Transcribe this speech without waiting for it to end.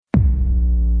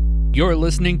You're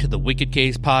listening to the Wicked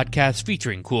Case podcast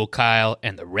featuring Cool Kyle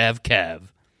and the Rev Kev.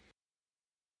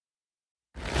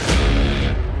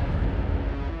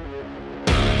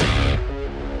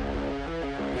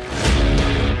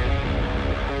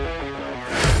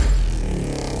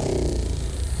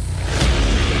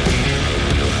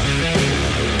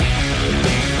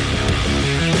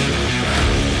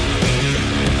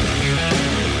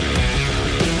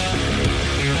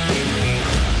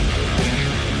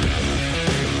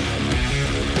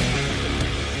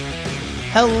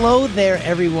 Hello there,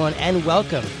 everyone, and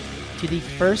welcome to the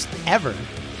first ever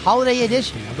holiday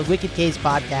edition of the Wicked Case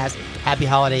podcast. Happy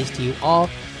holidays to you all.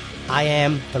 I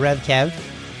am the Rev Kev.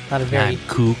 Not a very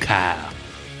Cool Kyle.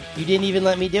 You didn't even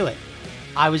let me do it.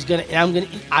 I was gonna.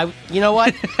 You know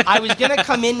what? I was gonna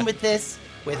come in with this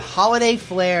with holiday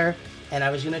flair, and I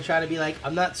was gonna try to be like,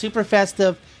 I'm not super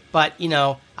festive, but you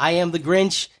know, I am the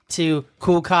Grinch to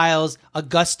Cool Kyle's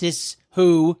Augustus,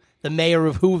 the mayor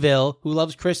of Whoville, who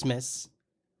loves Christmas.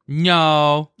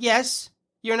 No. Yes,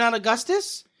 you're not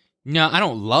Augustus? No, I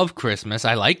don't love Christmas.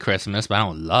 I like Christmas, but I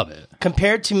don't love it.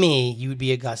 Compared to me, you would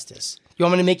be Augustus. You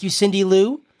want me to make you Cindy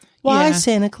Lou? Why, Yeah.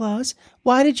 Santa Claus?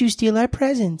 Why did you steal our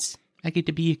presents? I get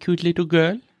to be a cute little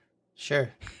girl. Sure.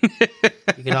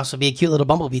 You can also be a cute little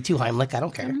bumblebee too, Heimlich. I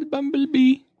don't care. I'm the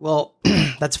bumblebee. Well,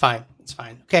 that's fine. It's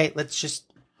fine. Okay, let's just...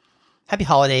 Happy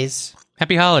holidays.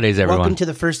 Happy holidays, everyone. Welcome to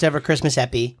the first ever Christmas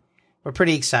Epi. We're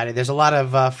pretty excited. There's a lot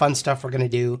of fun stuff we're going to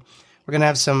do. We're going to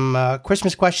have some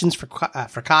Christmas questions for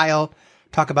Kyle,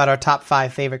 talk about our top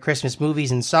 5 favorite Christmas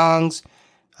movies and songs,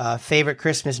 favorite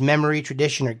Christmas memory,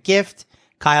 tradition, or gift.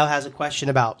 Kyle has a question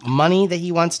about money that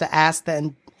he wants to ask that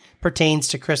pertains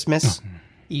to Christmas.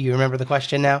 You remember the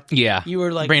question now? Yeah. You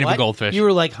were like, brain what? of a goldfish. You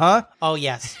were like, huh? Oh,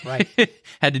 yes, right.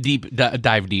 Had to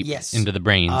dive deep Yes. into the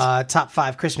brains. Top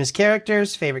 5 Christmas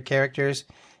characters, favorite characters.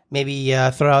 Maybe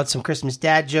throw out some Christmas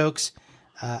dad jokes.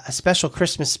 A special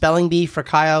Christmas spelling bee for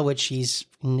Kyle, which he's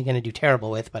going to do terrible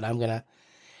with, but I'm going to...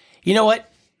 You know what?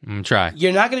 I'm going to try.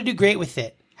 You're not going to do great with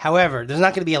it. However, there's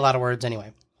not going to be a lot of words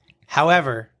anyway.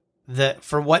 However,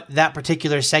 for what that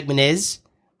particular segment is,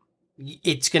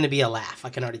 it's going to be a laugh. I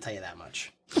can already tell you that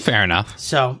much. Fair enough.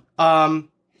 So,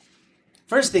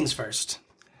 first things first.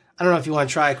 I don't know if you want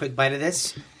to try a quick bite of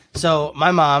this. So,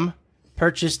 my mom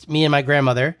purchased me and my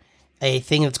grandmother a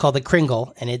thing that's called the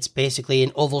Kringle, and it's basically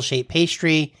an oval-shaped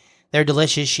pastry. They're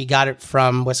delicious. She got it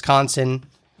from Wisconsin.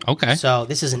 Okay. So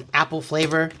this is an apple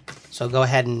flavor. So go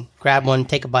ahead and grab one,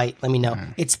 take a bite, let me know.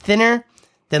 It's thinner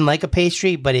than like a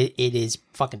pastry, but it is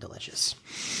fucking delicious.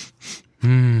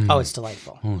 Oh, it's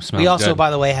delightful. Ooh, smells We also, good.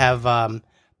 by the way, have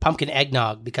pumpkin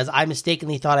eggnog because I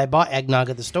mistakenly thought I bought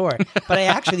eggnog at the store, but I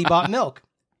actually bought milk.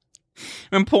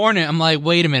 I'm pouring it. I'm like,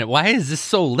 wait a minute. Why is this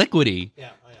so liquidy?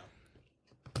 Yeah, I know.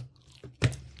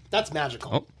 That's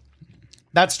magical. Oh.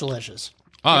 That's delicious.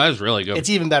 Oh, that's really good. It's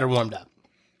even better warmed up.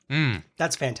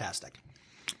 That's fantastic.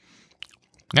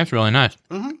 That's really nice.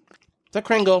 The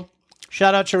Kringle.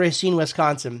 Shout out to Racine,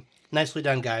 Wisconsin. Nicely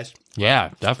done, guys. Yeah,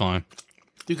 definitely.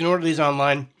 You can order these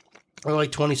online. They're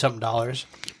like $20-something.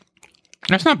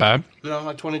 That's not bad. You know,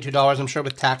 like $22. I'm sure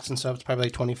with tax and stuff, it's probably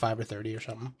like 25 or 30 or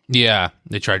something. Yeah,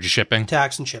 they charge you shipping.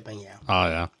 Tax and shipping, yeah. Oh,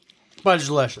 yeah. But it's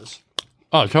delicious.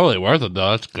 Oh, totally worth it,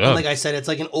 though. That's good. And like I said, it's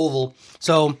like an oval.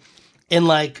 So in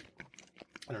like,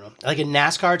 I don't know, like in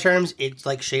NASCAR terms, it's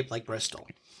like shaped like Bristol.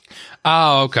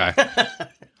 Oh, okay.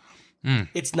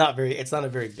 It's not a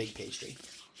very big pastry.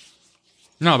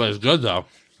 No, but it's good, though.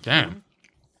 Damn.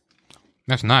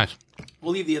 That's nice.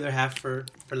 We'll leave the other half for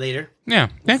later. Yeah,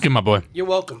 thank you, my boy. You're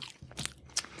welcome.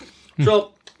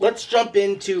 So let's jump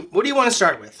into, what do you want to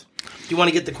start with? Do you want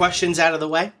to get the questions out of the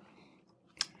way?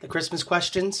 The Christmas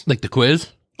questions? Like the quiz?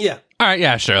 Yeah. All right,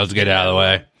 yeah, sure. Let's get it out of the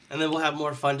way. And then we'll have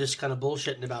more fun just kind of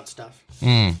bullshitting about stuff.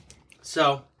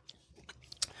 So,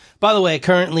 by the way,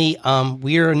 currently,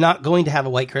 we are not going to have a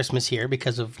white Christmas here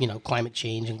because of, climate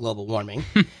change and global warming.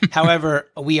 However,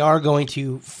 we are going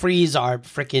to freeze our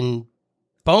freaking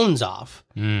bones off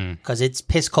because it's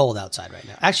piss cold outside right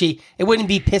now. Actually, it wouldn't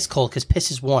be piss cold because piss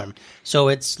is warm. So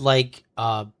it's like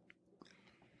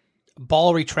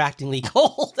ball retractingly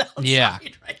cold outside Yeah.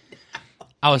 right now.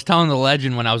 I was telling the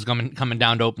legend when I was coming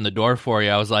down to open the door for you,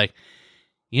 I was like,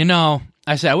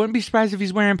 I said, I wouldn't be surprised if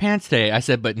he's wearing pants today. I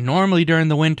said, but normally during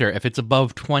the winter, if it's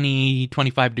above 20,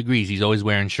 25 degrees, he's always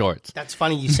wearing shorts. That's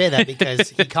funny you say that because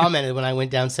he commented when I went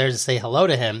downstairs to say hello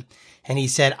to him, and he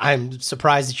said, I'm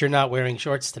surprised that you're not wearing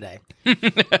shorts today.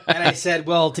 And I said,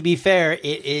 well, to be fair,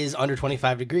 it is under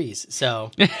 25 degrees,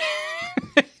 so...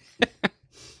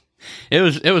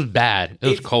 It was bad. It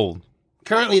was cold.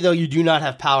 Currently, though, you do not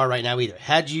have power right now either.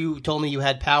 Had you told me you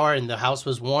had power and the house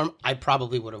was warm, I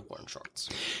probably would have worn shorts.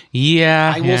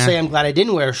 Yeah. I will say I'm glad I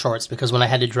didn't wear shorts because when I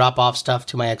had to drop off stuff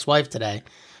to my ex-wife today,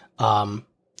 I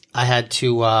had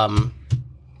to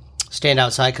stand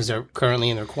outside because they're currently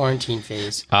in their quarantine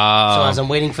phase. So as I'm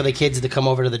waiting for the kids to come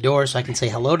over to the door so I can say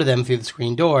hello to them through the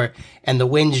screen door, and the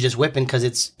wind's just whipping because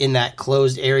it's in that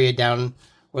closed area down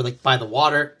where, like, by the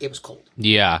water, it was cold.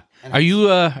 Yeah. Are you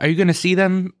going to see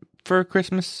them for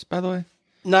Christmas, by the way?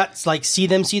 Not like see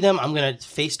them. I'm going to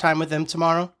FaceTime with them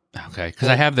tomorrow. Okay, because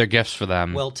I have their gifts for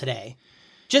them. Well, today.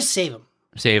 Just save them.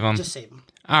 Save them? Just save them.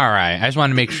 All right. I just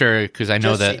wanted to make sure because I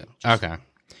know that. Okay.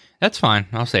 That's fine.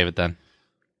 I'll save it then.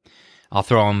 I'll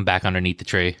throw them back underneath the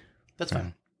tree. That's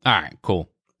fine. All right. Cool.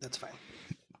 That's fine.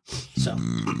 So.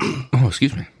 Oh,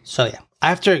 excuse me. So, yeah. I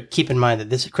have to keep in mind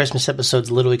that this Christmas episode's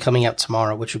literally coming out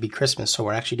tomorrow, which would be Christmas. So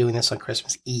we're actually doing this on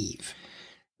Christmas Eve.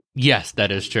 Yes,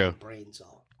 that is true. Brains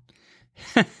all.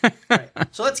 Right.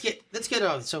 So let's get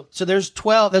on. So there's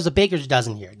 12. There's a baker's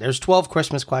dozen here. There's 12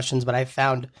 Christmas questions, but I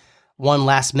found one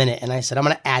last minute, and I said I'm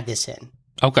going to add this in.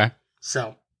 Okay.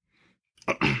 So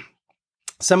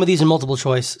some of these are multiple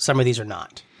choice. Some of these are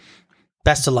not.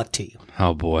 Best of luck to you.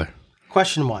 Oh boy.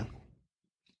 Question 1.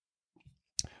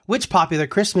 Which popular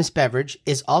Christmas beverage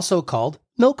is also called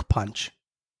milk punch?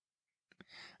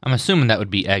 I'm assuming that would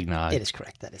be eggnog. It is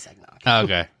correct. That is eggnog.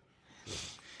 Okay.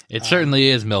 It certainly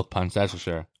is milk punch, that's for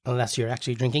sure. Unless you're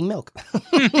actually drinking milk.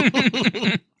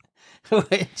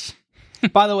 Which,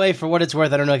 by the way, for what it's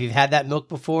worth, I don't know if you've had that milk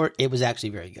before. It was actually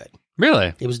very good.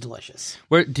 Really? It was delicious.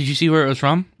 Where did you see where it was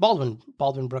from?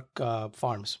 Baldwin Brook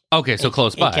Farms. Okay, so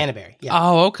close by. In Canterbury. Yeah.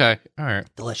 Oh, okay. All right.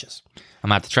 Delicious. I'm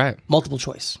going to have to try it. Multiple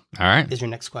choice. All right. Is your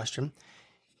next question.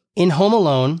 In Home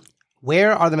Alone,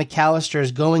 where are the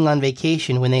McAllisters going on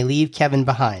vacation when they leave Kevin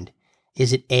behind?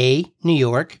 Is it A, New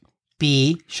York,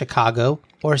 B, Chicago,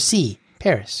 or C,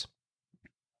 Paris?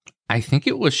 I think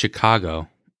it was Chicago,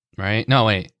 right? No,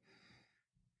 wait.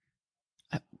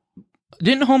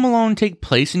 Didn't Home Alone take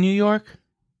place in New York?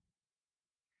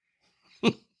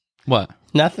 What?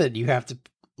 Nothing. You have to...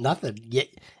 Nothing.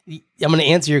 I'm going to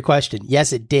answer your question.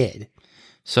 Yes, it did.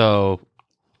 So,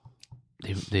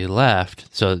 they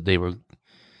left, so they were...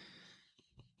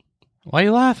 Why are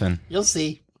you laughing? You'll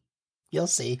see. You'll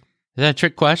see. Is that a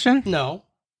trick question? No.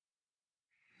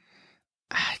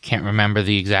 I can't remember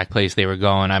the exact place they were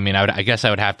going. I mean, I guess I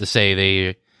would have to say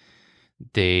I'm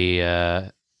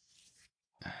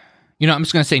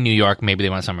just going to say New York. Maybe they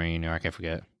went somewhere in New York. I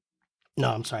forget. No,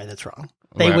 I'm sorry. That's wrong.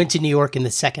 They went to New York in the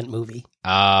second movie.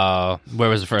 Oh, where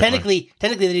was the first one? Technically,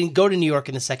 they didn't go to New York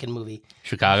in the second movie.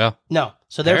 Chicago? No.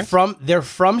 So they're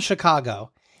from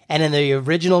Chicago. And in the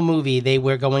original movie, they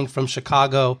were going from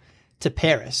Chicago to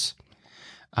Paris.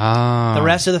 Oh. The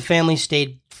rest of the family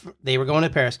they were going to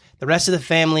Paris. The rest of the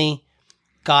family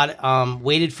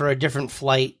waited for a different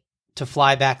flight to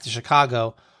fly back to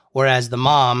Chicago, whereas the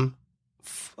mom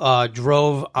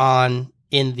drove on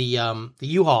in the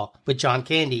U-Haul with John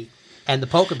Candy and the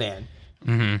polka band.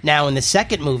 Mm-hmm. Now, in the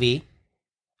second movie,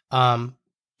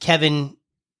 Kevin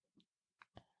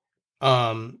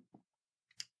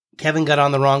got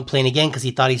on the wrong plane again because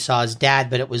he thought he saw his dad,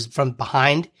 but it was from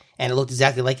behind, and it looked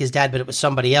exactly like his dad, but it was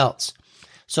somebody else.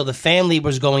 So the family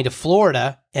was going to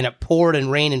Florida, and it poured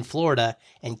and rained in Florida,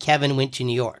 and Kevin went to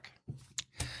New York.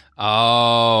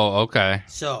 Oh, okay.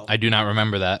 So I do not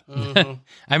remember that. Mm-hmm.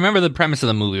 I remember the premise of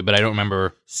the movie, but I don't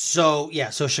remember. So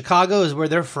Chicago is where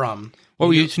they're from. What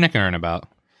were you snickering about?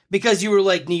 Because you were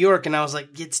like New York, and I was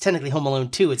like, it's technically Home Alone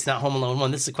 2. It's not Home Alone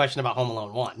 1. This is a question about Home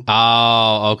Alone 1.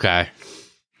 Oh, okay.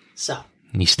 So.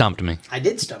 You stumped me. I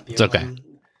did stump you. It's okay.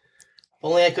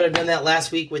 Only I could have done that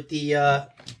last week with the...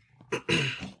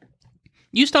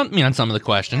 You stumped me on some of the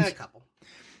questions. Yeah, a couple.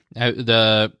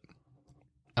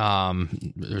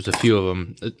 There's a few of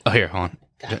them. Oh, here, hold on.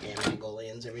 Goddamn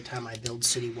Mongolians. Every time I build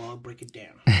city wall, break it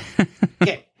down.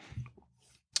 Okay.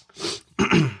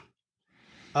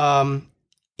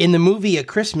 In the movie A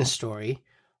Christmas Story,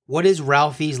 what is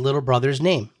Ralphie's little brother's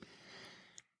name?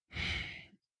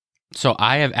 So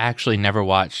I have actually never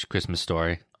watched Christmas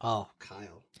Story. Oh,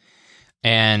 Kyle.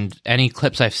 And any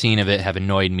clips I've seen of it have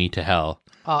annoyed me to hell.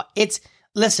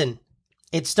 Listen,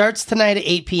 it starts tonight at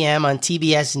 8 p.m. on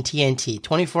TBS and TNT.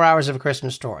 24 Hours of A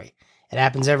Christmas Story. It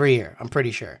happens every year, I'm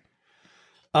pretty sure.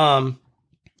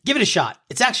 Give it a shot.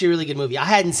 It's actually a really good movie. I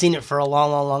hadn't seen it for a long,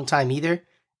 long, long time either.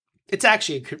 It's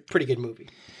actually a pretty good movie.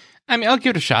 I mean, I'll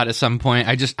give it a shot at some point.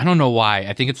 I don't know why.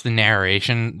 I think it's the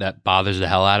narration that bothers the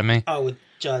hell out of me. Oh, with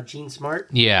Gene Smart?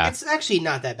 Yeah. It's actually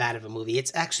not that bad of a movie.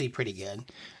 It's actually pretty good.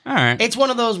 All right. It's one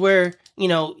of those where,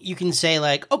 you can say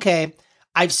like, okay,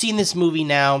 I've seen this movie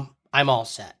now. I'm all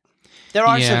set. There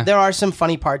are some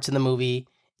funny parts in the movie.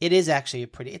 It is actually a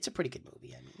pretty good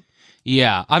movie. I mean,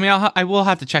 yeah. I mean, I will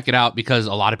have to check it out because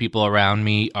a lot of people around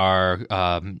me are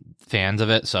fans of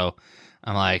it. So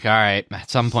I'm like, all right, at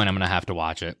some point I'm gonna have to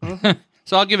watch it. Mm-hmm.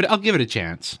 So I'll give it a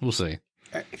chance. We'll see.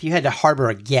 If you had to harbor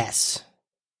a guess,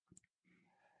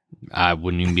 I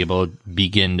wouldn't even be able to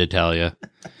begin to tell you.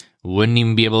 Wouldn't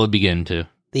even be able to begin to.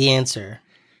 The answer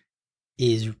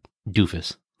is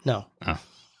Doofus. No. Oh.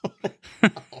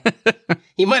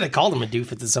 He might have called him a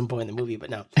doofus at some point in the movie, but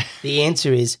no. The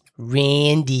answer is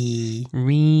Randy.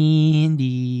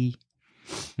 Randy.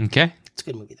 Okay. It's a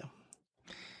good movie,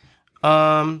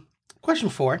 though. Question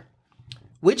 4.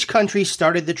 Which country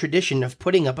started the tradition of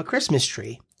putting up a Christmas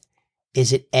tree?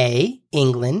 Is it A,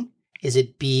 England? Is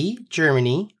it B,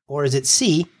 Germany? Or is it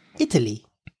C, Italy?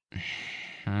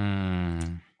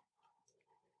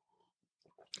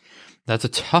 That's a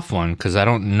tough one because I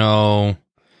don't know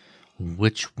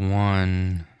which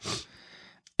one.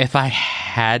 If I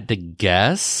had to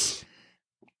guess,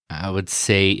 I would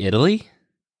say Italy.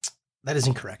 That is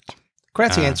incorrect.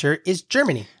 Correct answer is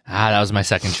Germany. That was my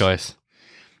second choice.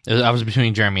 I was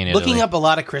between Germany and Italy. Looking up a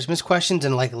lot of Christmas questions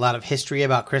and like a lot of history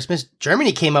about Christmas,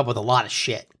 Germany came up with a lot of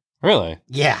shit. Really?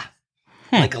 Yeah.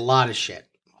 Like a lot of shit.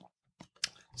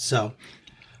 So,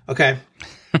 okay.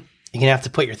 You're going to have to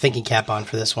put your thinking cap on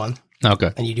for this one.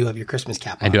 Okay. And you do have your Christmas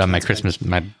cap on. I do have my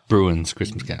Bruins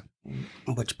Christmas cap.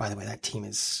 Which, by the way, that team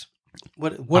is...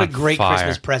 What a great fire.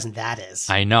 Christmas present that is.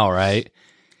 I know, right?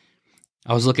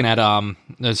 I was looking at...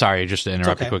 sorry, just to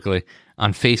interrupt you quickly.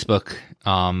 On Facebook,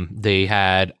 they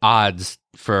had odds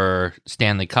for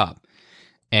Stanley Cup.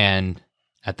 And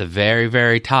at the very,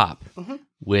 very top,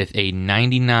 with a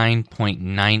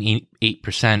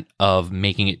 99.98% of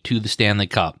making it to the Stanley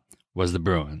Cup, was the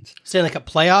Bruins. Stanley Cup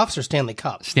playoffs or Stanley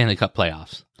Cup? Stanley Cup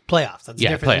playoffs. Playoffs. That's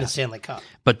different than the Stanley Cup.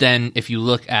 But then if you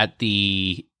look at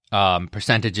the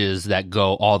percentages that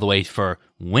go all the way for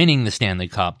winning the Stanley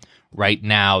Cup, right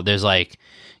now there's like,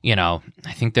 I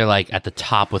think they're like at the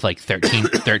top with like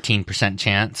 13%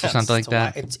 chance or something like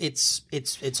that.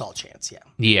 It's all chance, yeah.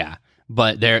 Yeah.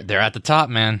 But they're at the top,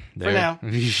 man. For now.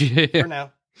 For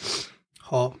now.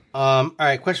 All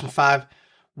right, question 5.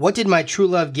 What did my true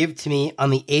love give to me on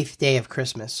the 8th day of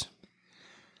Christmas?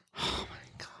 Oh, my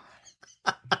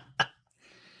God.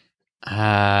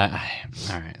 All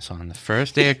right, so on the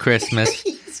first day of Christmas...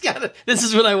 This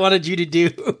is what I wanted you to do.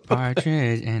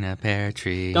 Partridge in a pear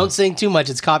tree. Don't sing too much,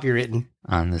 it's copywritten.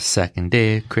 On the second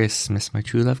day of Christmas, my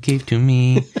true love gave to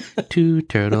me 2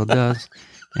 turtle doves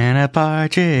and a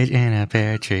partridge in a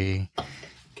pear tree.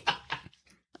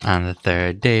 On the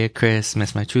third day of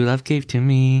Christmas, my true love gave to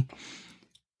me...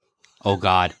 Oh,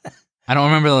 God. I don't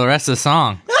remember the rest of the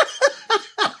song.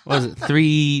 Was it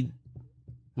 3...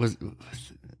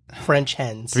 French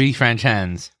hens. 3 French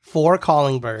hens. 4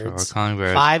 calling birds.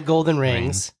 5 golden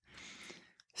rings.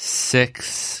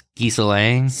 6 geese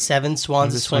a-laying. 7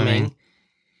 swans a-swimming.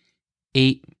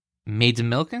 8 maids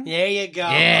a-milking. There you go.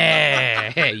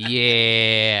 Yeah.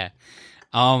 Yeah.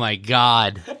 Oh, my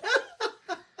God.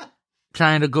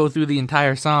 Trying to go through the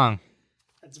entire song.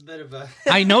 That's a bit of a...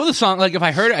 I know the song. Like, if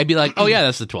I heard it, I'd be like, oh, yeah,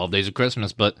 that's the 12 Days of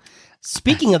Christmas. But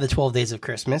speaking of the 12 Days of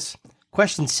Christmas,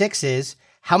 question 6 is,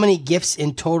 how many gifts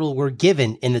in total were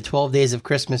given in the 12 Days of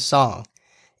Christmas song?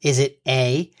 Is it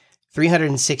A,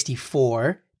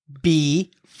 364,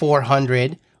 B,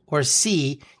 400, or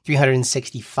C,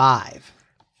 365?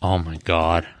 Oh, my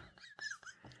God.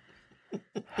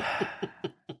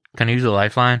 Can I use a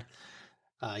lifeline?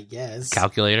 Yes.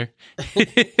 Calculator?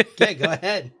 Okay, go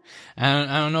ahead. I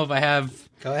don't know if I have...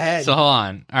 Go ahead. So, hold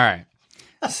on. All right.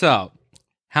 So,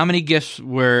 how many gifts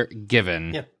were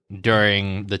given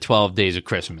during the 12 Days of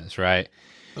Christmas, right?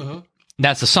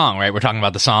 That's the song, right? We're talking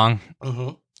about the song?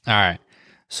 All right.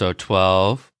 So,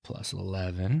 12 plus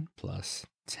 11 plus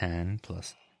 10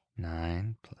 plus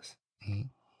 9 plus 8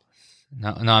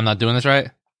 plus... No, I'm not doing this right?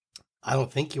 I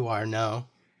don't think you are, no.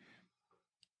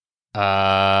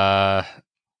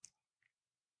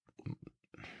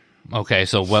 Okay,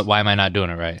 so why am I not doing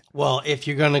it right? Well, if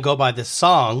you're going to go by the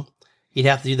song, you'd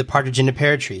have to do the partridge in a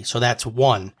pear tree. So that's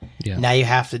 1. Yeah. Now you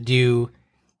have to do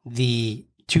the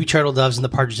 2 turtle doves and the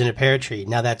partridge in a pear tree.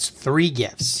 Now that's 3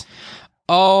 gifts.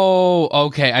 Oh,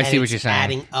 okay. I see what you're saying.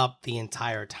 Adding up the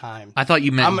entire time. I thought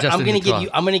you meant I'm going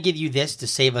to give you this to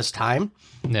save us time.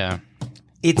 Yeah.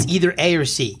 It's either A or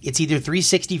C. It's either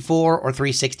 364 or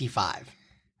 365.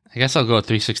 I guess I'll go with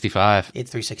 365.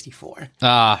 It's 364.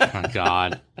 Oh, my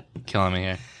God. Killing me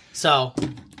here. So,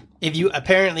 if you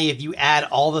add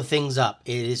all the things up,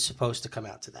 it is supposed to come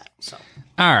out to that. So,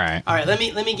 all right. Let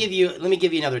me give you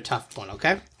another tough one,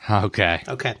 okay? Okay.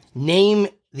 Okay. Name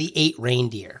the 8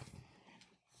 reindeer.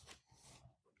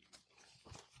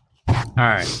 All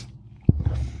right.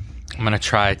 I'm going to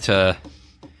try to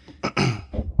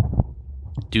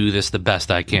do this the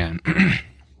best I can.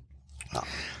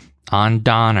 On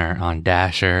Donner, on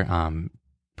Dasher, on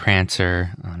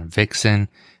Prancer, on Vixen,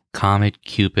 Comet,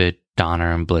 Cupid,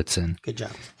 Donner, and Blitzen. Good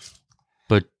job.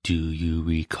 But do you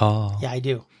recall? Yeah, I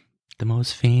do. The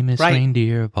most famous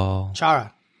reindeer of all.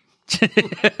 Chara.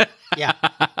 Yeah.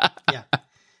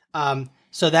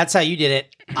 So that's how you did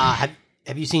it. Have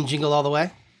you seen Jingle All the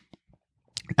Way?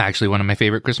 Actually, one of my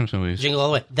favorite Christmas movies. Jingle All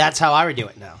the Way. That's how I would do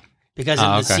it now. Because in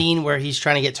the scene where he's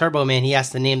trying to get Turbo Man, he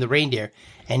has to name the reindeer.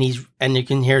 And you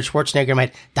can hear Schwarzenegger in my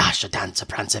head, Dasher, Dancer,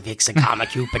 Prancer, Vixen, Comet,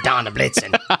 Cupid, Donner,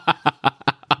 Blitzen.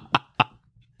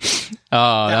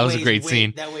 Oh, that was a great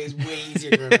scene. That way is way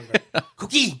easier to remember.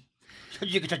 Cookie!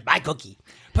 You can touch my cookie.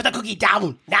 Put the cookie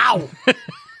down, now!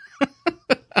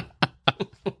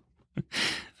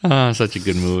 Oh, such a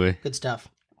good movie. Good stuff.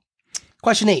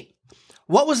 Question 8.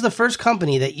 What was the first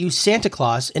company that used Santa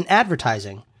Claus in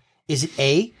advertising? Is it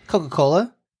A,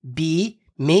 Coca-Cola, B,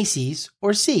 Macy's,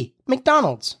 or C,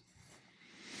 McDonald's?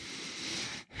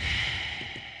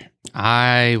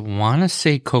 I want to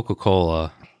say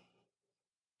Coca-Cola.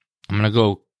 I'm going to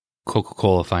go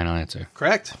Coca-Cola final answer.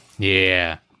 Correct.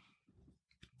 Yeah.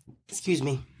 Excuse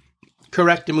me.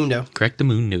 Correctamundo.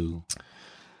 Correctamundo.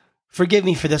 Forgive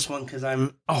me for this one because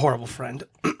I'm a horrible friend.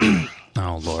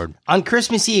 Oh, Lord. On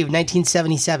Christmas Eve,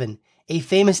 1977, a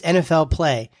famous NFL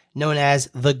play known as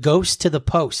The Ghost to the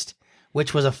Post,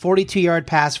 which was a 42-yard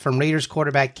pass from Raiders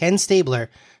quarterback Ken Stabler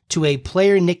to a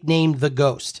player nicknamed The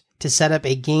Ghost to set up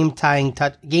a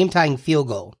game-tying field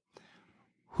goal.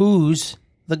 Who's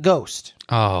the Ghost?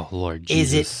 Oh, Lord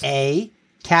Jesus. Is it A,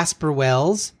 Casper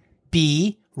Wells,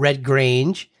 B, Red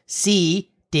Grange, C,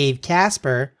 Dave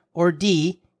Casper, or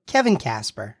D, Kevin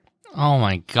Casper? Oh,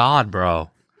 my God, bro.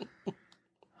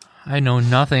 I know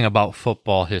nothing about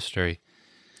football history.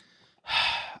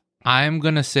 I'm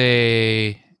going to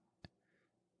say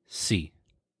C.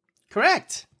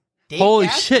 Correct. Holy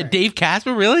shit, Dave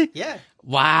Casper, really? Yeah.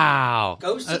 Wow.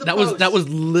 Ghost to the post. That was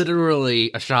literally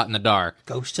a shot in the dark.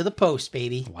 Ghost to the post,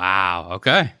 baby. Wow,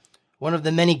 okay. One of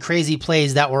the many crazy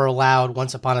plays that were allowed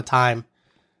once upon a time.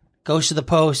 Ghost to the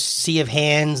post, Sea of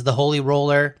Hands, the Holy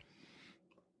Roller.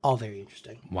 All very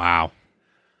interesting. Wow.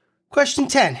 Question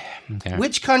 10. Okay.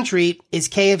 Which country is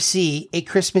KFC a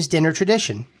Christmas dinner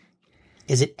tradition?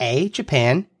 Is it A,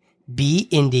 Japan, B,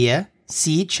 India,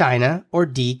 C, China, or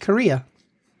D, Korea?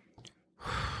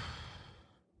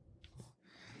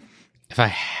 If I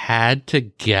had to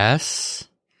guess,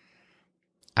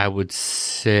 I would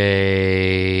say...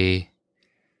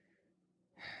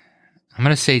 I'm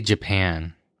going to say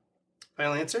Japan.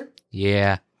 Final answer?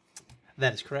 Yeah.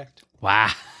 That is correct.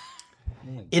 Wow.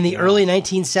 In the early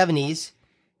 1970s,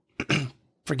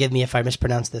 forgive me if I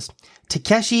mispronounce this,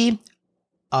 Takeshi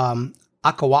Let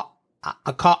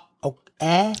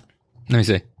me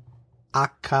see.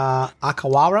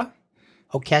 Akawara?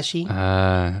 Okeshi?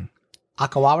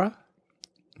 Akawara?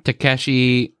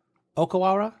 Takeshi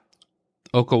Okawara?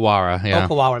 Okawara, yeah.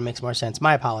 Okawara makes more sense.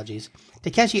 My apologies.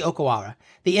 Takeshi Okawara,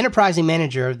 the enterprising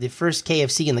manager of the first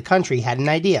KFC in the country, had an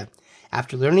idea.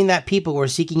 After learning that people were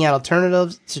seeking out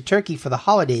alternatives to turkey for the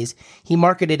holidays, he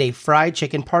marketed a fried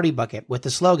chicken party bucket with the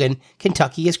slogan,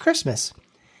 Kentucky is Christmas.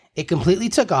 It completely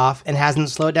took off and hasn't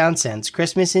slowed down since.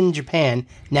 Christmas in Japan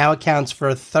now accounts for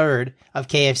a third of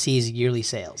KFC's yearly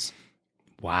sales.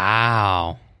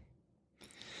 Wow.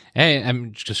 Hey,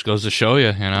 it just goes to show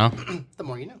you, you know. The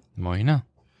more you know. The more you know.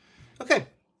 Okay.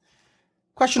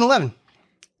 Question 11.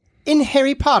 In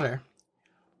Harry Potter,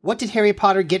 what did Harry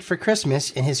Potter get for Christmas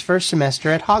in his first semester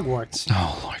at Hogwarts?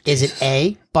 Oh, Lord Is Jesus. it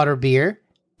A, butterbeer,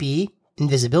 B,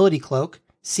 invisibility cloak,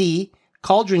 C,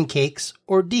 cauldron cakes,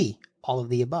 or D, all of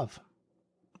the above?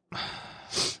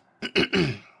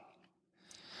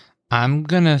 I'm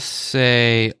going to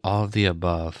say all of the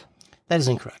above. That is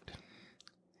incorrect.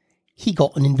 He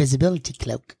got an invisibility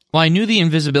cloak. Well, I knew the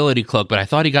invisibility cloak, but I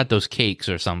thought he got those cakes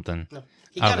or something. No,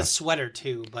 he got Okay. a sweater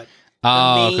too, but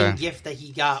the main gift that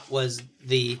he got was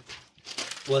the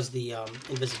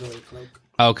invisibility cloak.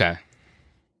 Okay.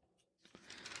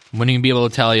 Wouldn't even be able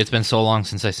to tell you. It's been so long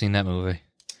since I've seen that movie.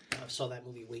 I saw that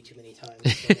movie way too many times.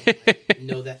 So I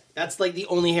know that's like the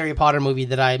only Harry Potter movie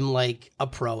that I'm like a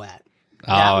pro at.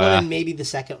 That one and maybe the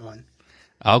second one.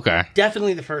 Okay.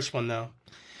 Definitely the first one though.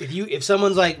 If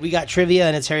someone's like, we got trivia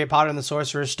and it's Harry Potter and the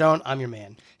Sorcerer's Stone, I'm your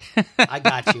man. I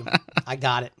got you. I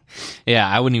got it. Yeah,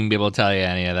 I wouldn't even be able to tell you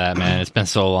any of that, man. It's been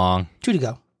so long. 2 to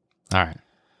go. All right.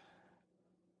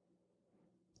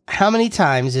 How many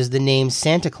times is the name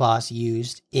Santa Claus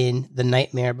used in The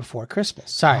Nightmare Before Christmas?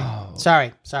 Sorry. Oh.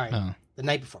 Sorry. Oh. The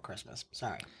Night Before Christmas.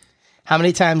 Sorry. How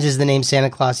many times is the name Santa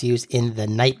Claus used in The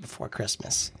Night Before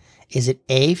Christmas? Is it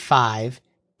A5,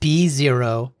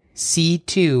 B0,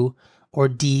 C2, or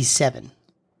D7?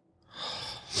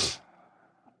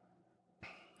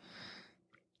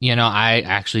 You know, I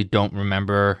actually don't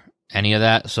remember any of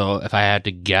that. So if I had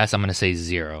to guess, I'm going to say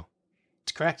 0.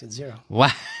 It's correct. It's 0.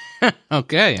 Wow.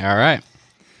 Okay. All right.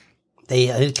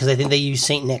 Because I think they use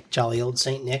Saint Nick, jolly old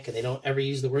Saint Nick, and they don't ever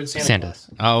use the word Santa Claus.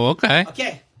 Oh, okay.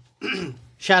 Okay.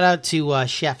 Shout out to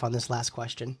Chef on this last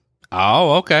question.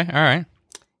 Oh, okay. All right.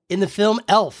 In the film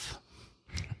Elf,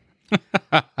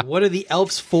 what are the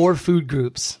elf's 4 food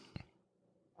groups?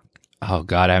 Oh,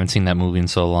 God. I haven't seen that movie in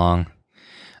so long.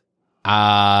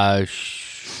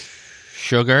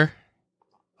 Sugar?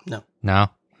 No?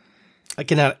 I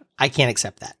can't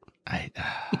accept that.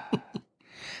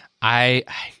 I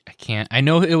can't. I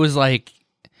know it was like,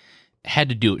 had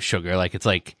to do with sugar. Like, it's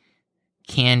like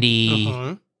candy.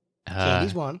 Mm-hmm.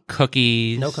 Candy's one.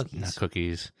 Cookies. No cookies. Not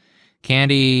cookies.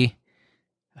 Candy.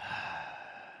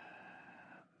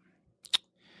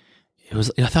 I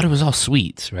thought it was all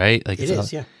sweets, right? Like it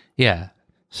is, yeah. Yeah.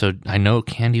 So I know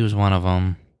candy was one of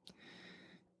them.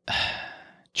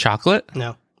 Chocolate?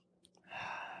 No.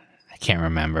 I can't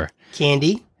remember.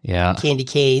 Candy. Yeah. Candy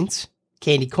canes.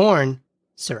 Candy corn.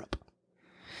 Syrup.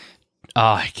 Oh,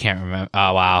 I can't remember.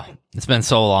 Oh, wow. It's been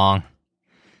so long.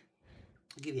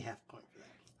 I'll give you half a point for that.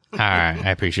 All right.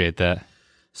 I appreciate that.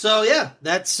 So, yeah,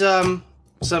 that's some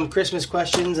Christmas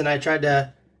questions, and I tried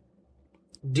to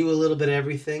do a little bit of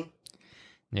everything.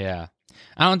 Yeah.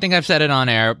 I don't think I've said it on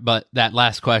air, but that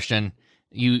last question,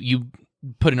 you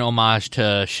put an homage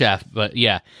to Chef, but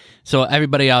yeah. So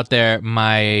everybody out there,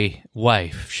 my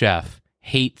wife, Chef,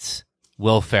 hates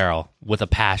Will Ferrell with a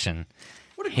passion.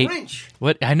 What a Grinch.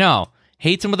 What? I know.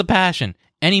 Hates him with a passion.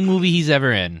 Any movie he's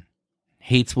ever in,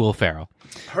 hates Will Ferrell.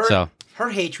 Her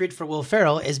hatred for Will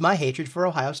Ferrell is my hatred for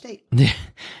Ohio State.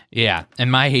 Yeah,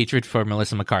 and my hatred for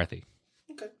Melissa McCarthy.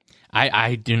 Okay.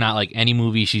 I do not like any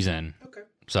movie she's in. Okay.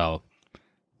 So,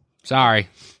 sorry.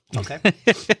 Okay. All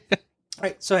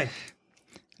right, so hey.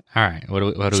 All right, what do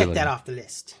we check that off the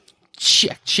list.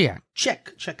 Check at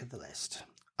the list.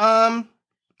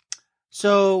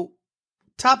 So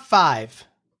top 5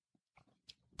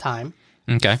 time.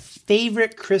 Okay.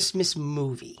 Favorite Christmas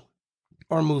movie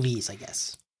or movies, I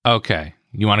guess. Okay.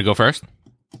 You want to go first?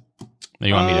 Or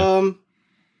you want me to?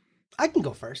 I can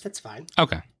go first. That's fine.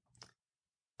 Okay.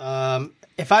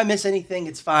 If I miss anything,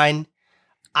 it's fine.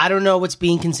 I don't know what's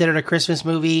being considered a Christmas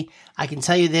movie. I can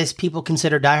tell you this. People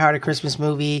consider Die Hard a Christmas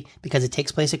movie because it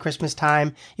takes place at Christmas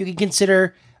time. You can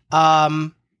consider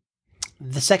the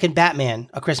second Batman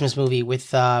a Christmas movie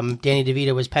with Danny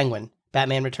DeVito as Penguin.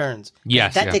 Batman Returns.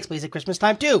 Yes. That takes place at Christmas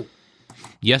time too.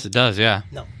 Yes, it does, yeah.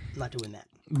 No, I'm not doing that.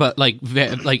 But like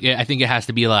I think it has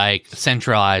to be like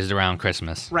centralized around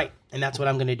Christmas. Right. And that's what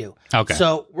I'm going to do. Okay.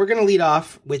 So we're going to lead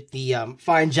off with the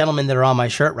fine gentlemen that are on my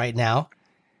shirt right now.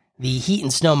 The Heat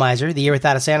and Snow Miser, The Year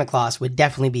Without a Santa Claus, would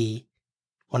definitely be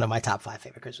one of my top 5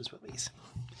 favorite Christmas movies.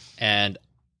 And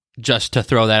just to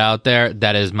throw that out there,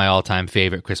 that is my all-time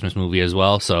favorite Christmas movie as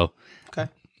well. So, okay,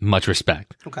 much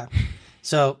respect. Okay,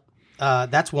 so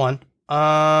that's one.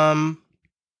 Charlie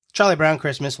Brown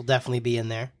Christmas will definitely be in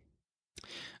there.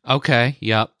 Okay,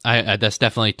 yep. I that's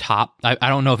definitely top. I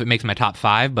don't know if it makes my top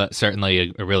 5, but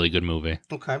certainly a really good movie.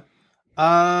 Okay.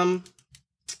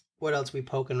 What else we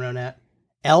poking around at?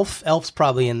 Elf's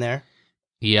probably in there.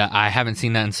 Yeah, I haven't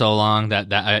seen that in so long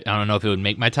that I don't know if it would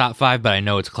make my top 5, but I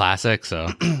know it's classic. So,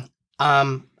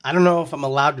 I don't know if I'm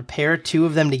allowed to pair 2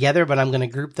 of them together, but I'm going to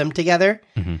group them together,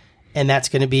 and that's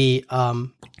going to be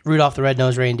Rudolph the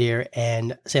Red-Nosed Reindeer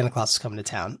and Santa Claus is Coming to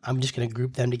Town. I'm just going to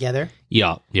group them together.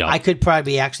 Yeah. I could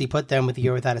probably actually put them with The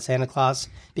Year Without a Santa Claus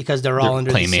because they're all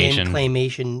under the same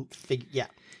claymation figure. Yeah.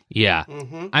 Yeah,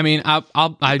 I mean,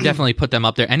 I definitely put them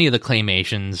up there. Any of the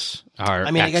claymations are.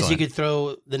 I mean, excellent. I guess you could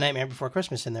throw The Nightmare Before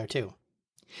Christmas in there too.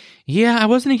 Yeah, I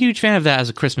wasn't a huge fan of that as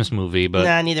a Christmas movie, but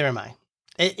nah, neither am I.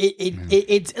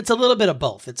 It's a little bit of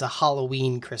both. It's a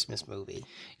Halloween Christmas movie.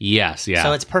 Yes, yeah.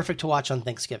 So it's perfect to watch on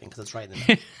Thanksgiving because it's right in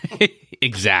the middle.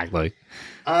 Exactly.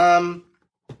 Got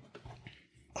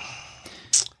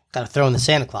to throw in the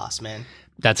Santa Claus, man.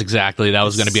 That's exactly. That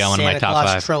was going to be on one of my top 5.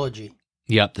 Santa Claus trilogy.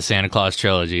 Yep, the Santa Claus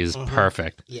trilogy is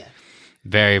perfect. Yeah.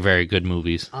 Very, very good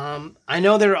movies. I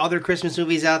know there are other Christmas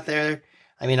movies out there.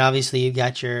 I mean, obviously, you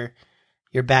got your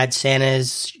Bad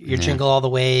Santas, your Jingle All the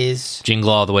Ways. Jingle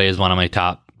All the Way is one of my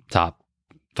top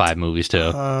 5 movies,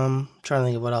 too. Trying to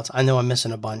think of what else. I know I'm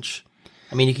missing a bunch.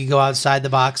 I mean, you could go outside the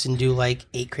box and do, like,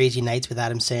 8 Crazy Nights with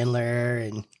Adam Sandler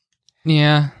and...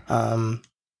 Yeah.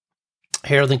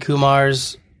 Harold and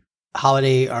Kumar's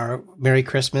holiday or Merry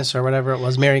Christmas or whatever it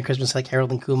was. Merry Christmas, like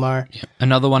Harold and Kumar. Yeah.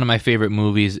 Another one of my favorite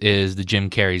movies is the Jim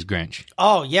Carrey's Grinch.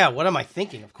 Oh, yeah. What am I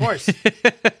thinking? Of course.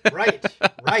 Right.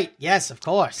 Yes, of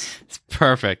course. It's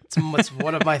perfect. It's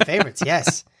one of my favorites.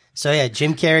 Yes. So yeah,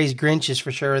 Jim Carrey's Grinch is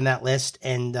for sure in that list,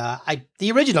 and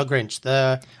the original Grinch,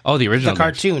 the original the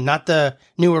cartoon, not the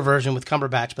newer version with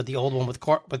Cumberbatch, but the old one with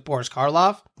Boris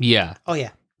Karloff. Yeah. Oh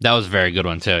yeah, that was a very good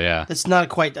one too. Yeah, it's not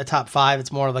quite a top 5;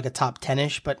 it's more like a top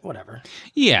 10ish, but whatever.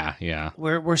 Yeah.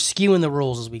 We're skewing the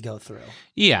rules as we go through.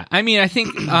 Yeah, I mean, I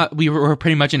think we were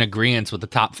pretty much in agreement with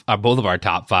the both of our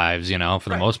top 5s, for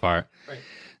the most part. Right.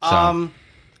 So.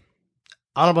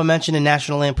 Honorable mention in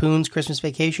National Lampoon's Christmas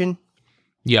Vacation.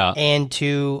 Yeah. And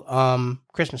to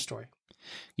Christmas Story.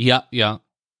 Yeah.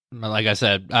 Like I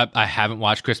said, I haven't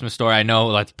watched Christmas Story. I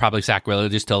know that's probably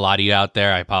sacrilegious to a lot of you out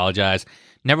there. I apologize.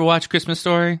 Never watched Christmas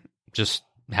Story. Just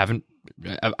haven't.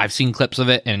 I've seen clips of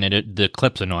it, and the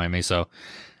clips annoy me. So,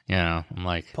 I'm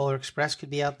like, Polar Express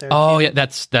could be out there. Oh yeah,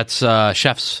 that's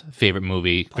Chef's favorite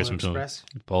movie. Christmas Express.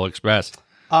 movie. Polar Express.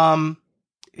 If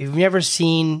you've never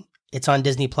seen, it's on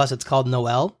Disney Plus. It's called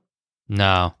Noel.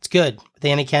 No. It's good. With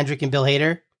Anna Kendrick and Bill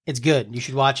Hader. It's good. You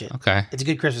should watch it. Okay. It's a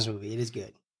good Christmas movie. It is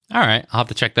good. All right. I'll have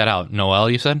to check that out. Noel,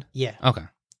 you said? Yeah. Okay.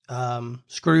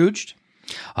 Scrooged.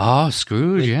 Oh,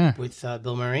 Scrooge, yeah. With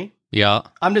Bill Murray. Yeah.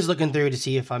 I'm just looking through to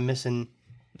see if I'm missing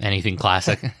anything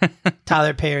classic.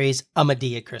 Tyler Perry's A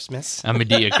Medea Christmas. A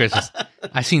Medea Christmas.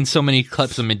 I've seen so many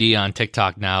clips of Medea on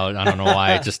TikTok now. I don't know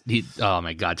why. Oh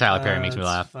my God. Tyler Perry makes me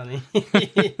laugh. Funny.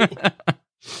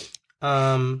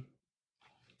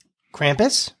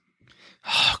 Krampus.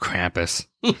 Oh, Krampus.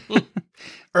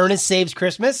 Ernest Saves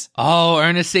Christmas. Oh,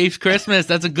 Ernest Saves Christmas.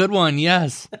 That's a good one.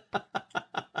 Yes.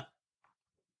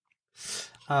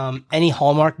 Any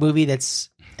Hallmark movie that's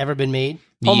ever been made.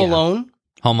 Home Alone.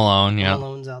 Home Alone, yeah. Home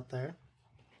Alone's out there.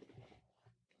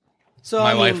 So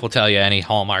my wife will tell you any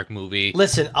Hallmark movie.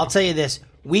 Listen, I'll tell you this.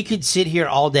 We could sit here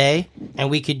all day and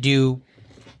we could do...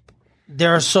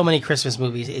 There are so many Christmas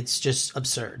movies. It's just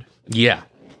absurd. Yeah.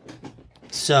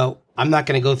 So I'm not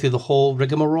going to go through the whole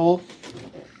rigmarole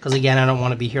because, again, I don't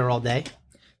want to be here all day.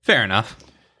 Fair enough.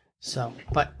 So,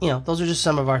 but, those are just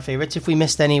some of our favorites. If we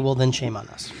missed any, well, then shame on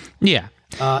us. Yeah.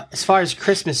 As far as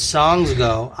Christmas songs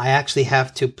go, I actually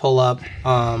have to pull up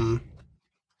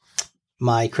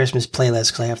my Christmas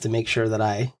playlist because I have to make sure that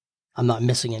I'm not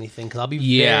missing anything because I'll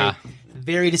be very,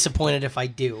 very disappointed if I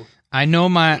do. I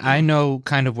know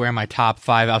kind of where my top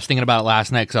 5. I was thinking about it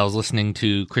last night because I was listening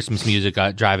to Christmas music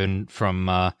driving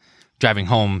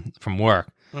home from work,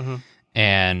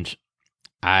 and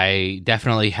I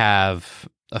definitely have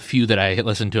a few that I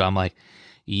listen to. I'm like,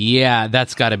 yeah,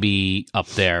 that's got to be up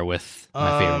there with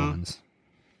my favorite ones.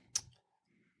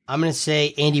 I'm gonna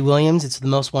say Andy Williams. It's the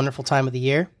Most Wonderful Time of the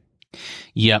Year.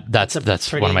 Yep, that's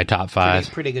one of my top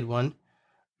 5. Pretty good one.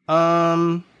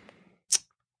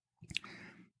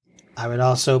 I would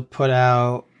also put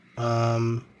out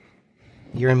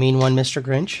You're a Mean One, Mr.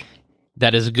 Grinch.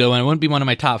 That is a good one. It wouldn't be one of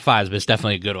my top 5s, but it's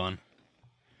definitely a good one.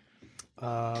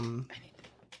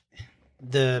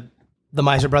 The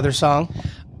Miser Brothers song.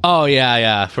 Oh,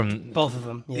 yeah. From both of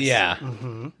them. Yes.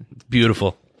 Yeah.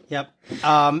 Beautiful. Yep.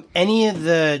 Any of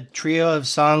the trio of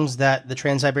songs that the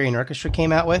Trans-Siberian Orchestra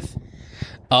came out with?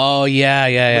 Oh, yeah.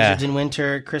 Wizards in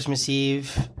Winter, Christmas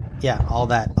Eve. Yeah, all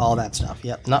that stuff.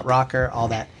 Yep. Nutcracker, all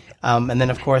that. And then,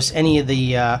 of course, any of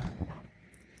the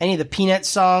Peanuts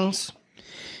songs.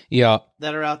 Yeah.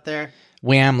 That are out there.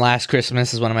 Wham! Last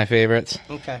Christmas is one of my favorites.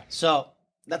 Okay, so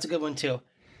that's a good one too.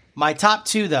 My top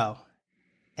 2, though,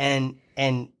 and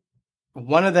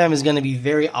one of them is going to be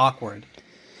very awkward.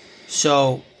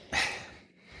 So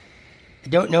I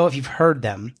don't know if you've heard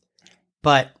them,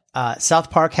 but South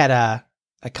Park had a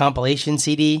compilation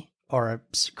CD or a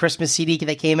Christmas CD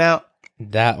that came out.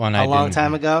 That one a long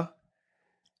time ago.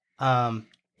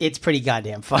 It's pretty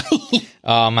goddamn funny.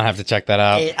 Oh, I'm gonna have to check that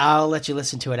out. I'll let you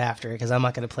listen to it after because I'm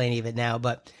not going to play any of it now.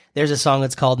 But there's a song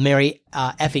that's called "Merry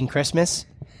Effing Christmas"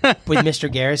 with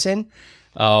Mr. Garrison.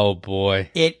 Oh boy,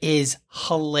 it is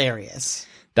hilarious.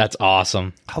 That's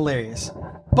awesome. Hilarious.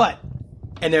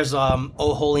 And there's "Oh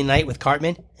Holy Night" with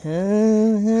Cartman.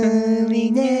 Oh,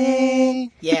 holy night.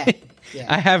 Yeah.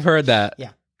 I have heard that. Yeah.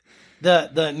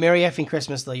 The "Merry Effing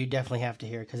Christmas" though, you definitely have to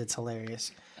hear because it's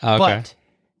hilarious. Okay. But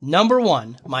number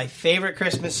 1, my favorite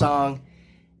Christmas song,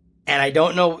 and I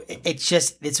don't know,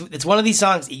 it's one of these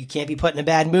songs that you can't be put in a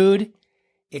bad mood.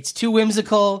 It's too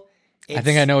whimsical. I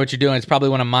think I know what you're doing. It's probably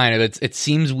one of mine. It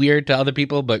seems weird to other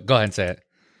people, but go ahead and say it.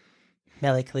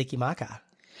 Mele Kalikimaka.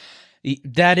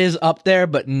 That is up there,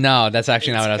 but no, that's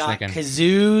actually not what I was thinking. It's got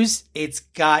kazoos, it's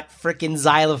got freaking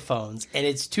xylophones, and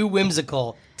it's too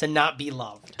whimsical to not be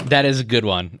loved. That is a good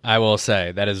one. I will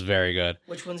say that is very good.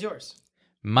 Which one's yours?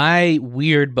 My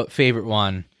weird but favorite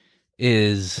one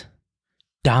is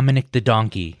Dominic the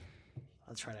Donkey.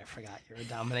 That's right. I forgot you're a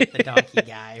Dominic the Donkey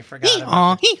guy. I forgot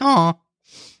about that. Hee-haw.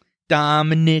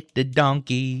 Dominic the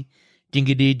Donkey.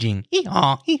 Jingity-jing.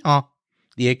 Hee-haw, hee-haw.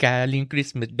 The Italian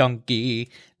Christmas donkey.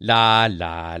 La,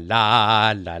 la,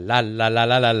 la, la, la, la, la,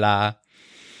 la, la, la.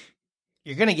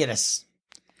 You're going to get us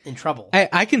in trouble.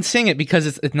 I can sing it because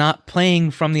it's not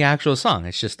playing from the actual song.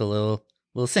 It's just a little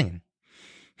singing.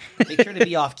 Make sure to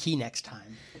be off key next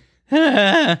time.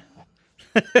 Not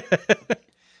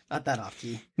that off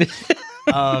key.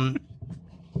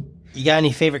 You got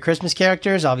any favorite Christmas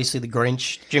characters? Obviously, the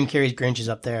Grinch. Jim Carrey's Grinch is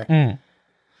up there.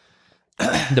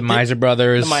 The Miser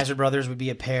Brothers. The Miser Brothers would be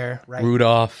a pair, right?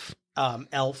 Rudolph.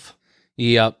 Elf.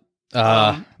 Yep.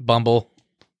 Bumble.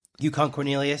 Yukon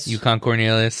Cornelius. Yukon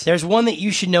Cornelius. There's one that you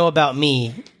should know about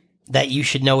me that you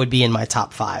should know would be in my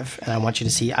top 5, and I want to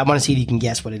see if you can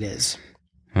guess what it is.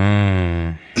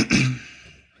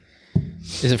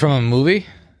 Is it from a movie?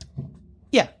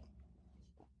 Yeah.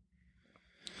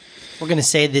 We're going to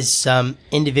say this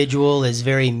individual is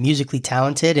very musically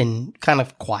talented and kind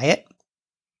of quiet.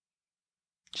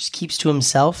 Just keeps to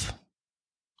himself.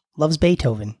 Loves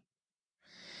Beethoven.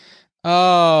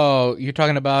 Oh, you're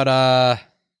talking about,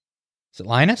 is it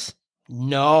Linus?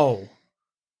 No.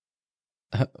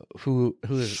 Who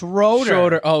is Schroeder.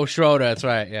 Schroeder. Oh, Schroeder. That's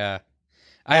right. Yeah.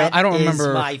 I don't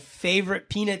remember. My favorite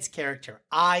Peanuts character.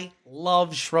 I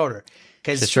love Schroeder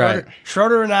because Right.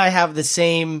 Schroeder and I have the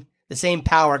same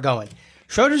power going.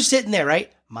 Schroeder's sitting there,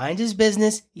 right? Mind his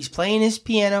business. He's playing his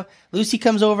piano. Lucy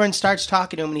comes over and starts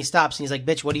talking to him, and he stops, and he's like,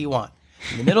 "Bitch, what do you want?"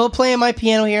 In the middle of playing my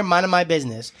piano here, minding my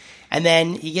business. And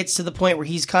then he gets to the point where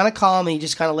he's kind of calm, and he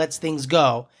just kind of lets things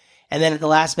go. And then at the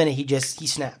last minute, he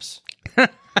snaps.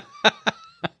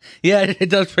 Yeah, it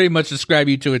does pretty much describe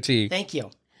you to a T. Thank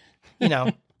you. You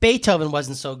know, Beethoven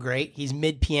wasn't so great. He's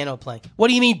mid-piano playing. What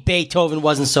do you mean Beethoven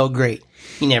wasn't so great?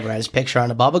 He never had his picture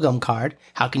on a bubblegum card.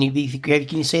 How can you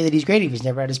say that he's great if he's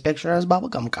never had his picture on his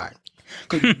bubblegum card?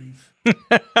 Good grief.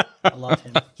 I love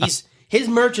him. His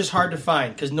merch is hard to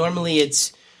find because normally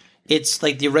it's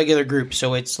like the irregular group.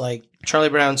 So it's like Charlie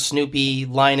Brown, Snoopy,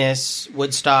 Linus,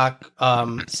 Woodstock,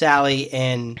 Sally,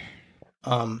 and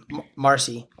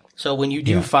Marcy. So when you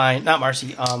do find, not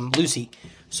Marcy, Lucy.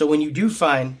 So when you do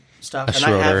find stuff, and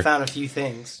I have found a few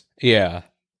things. Yeah.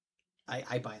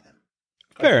 I buy them.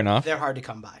 Fair enough. They're hard to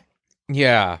come by.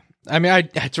 Yeah. I mean,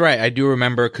 that's right. I do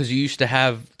remember because you used to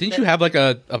have, didn't you have like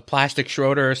a plastic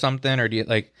Schroeder or something? Or do you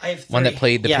like one that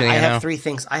played the piano? I have 3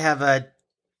 things. I have a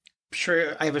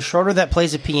Schroeder that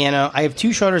plays a piano. I have 2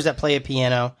 Schroeders that play a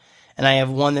piano. And I have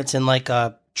one that's in like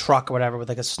a truck or whatever with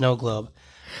like a snow globe.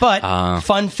 But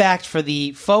fun fact for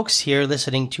the folks here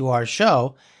listening to our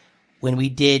show, when we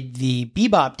did the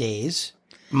Bebop days,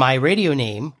 my radio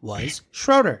name was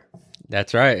Schroeder.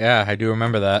 That's right. Yeah, I do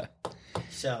remember that.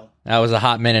 So that was a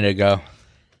hot minute ago.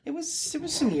 It was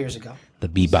some years ago. The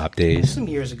Bebop days. Some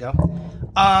years ago.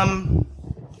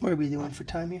 What are we doing for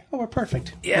time here? Oh, we're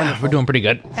perfect. Yeah, Wonderful. we're doing pretty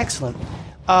good. Excellent.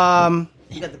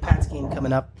 You got the Pats game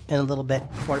coming up in a little bit,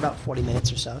 for about 40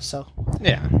 minutes or so. So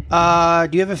yeah.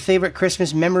 Do you have a favorite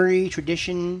Christmas memory,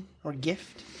 tradition, or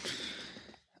gift?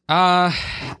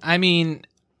 I mean,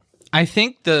 I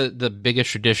think the biggest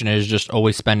tradition is just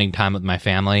always spending time with my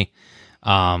family.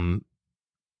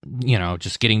 You know,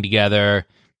 just getting together.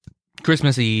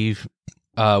 Christmas Eve,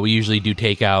 we usually do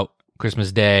takeout.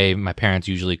 Christmas Day, my parents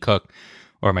usually cook,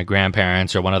 or my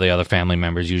grandparents or one of the other family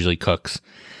members usually cooks.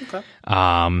 Okay.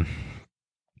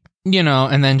 You know,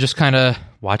 and then just kind of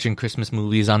watching Christmas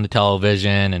movies on the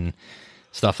television and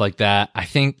stuff like that. I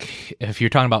think if you're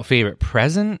talking about favorite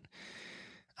present,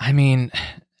 I mean,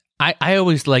 I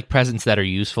always like presents that are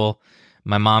useful.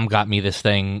 My mom got me this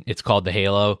thing. It's called the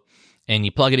Halo. And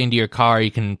you plug it into your car. You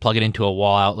can plug it into a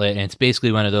wall outlet. And it's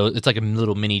basically one of those. It's like a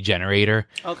little mini generator.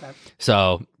 Okay.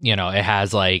 So, you know, it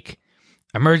has like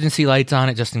emergency lights on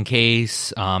it just in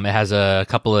case. It has a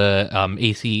couple of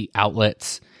AC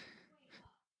outlets.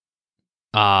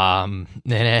 And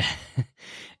it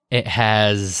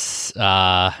has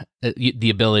the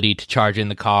ability to charge in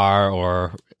the car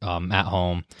or at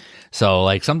home. So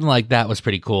like something like that was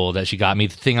pretty cool that she got me.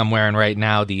 The thing I'm wearing right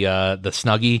now, the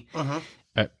Snuggie.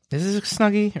 Is it a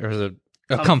Snuggie or is it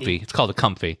a Comfy? It's called a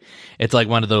Comfy. It's like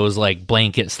one of those like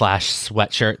blanket /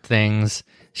 sweatshirt things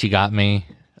she got me.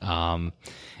 You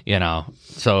know,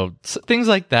 so things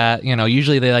like that. You know,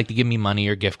 usually they like to give me money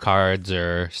or gift cards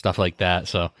or stuff like that.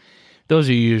 So those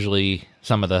are usually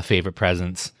some of the favorite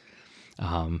presents.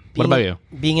 What about you?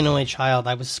 Being an only child,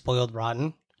 I was spoiled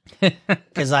rotten.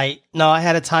 Because I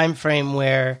had a time frame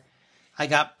where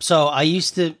I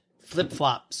used to flip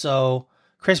flop. So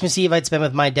Christmas Eve I'd spend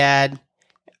with my dad,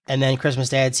 and then Christmas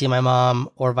Day I'd see my mom,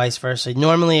 or vice versa.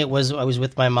 Normally I was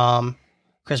with my mom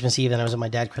Christmas Eve, and I was with my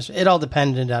dad Christmas. It all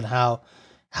depended on how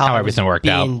everything worked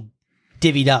out,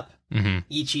 divvied up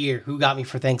each year. Who got me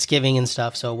for Thanksgiving and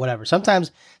stuff. So whatever.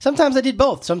 Sometimes I did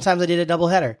both. Sometimes I did a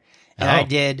doubleheader, and I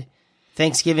did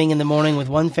Thanksgiving in the morning with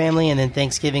one family, and then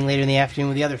Thanksgiving later in the afternoon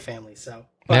with the other family. So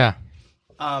yeah.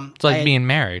 It's like being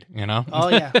married, you know? Oh,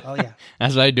 yeah.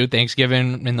 That's what I do.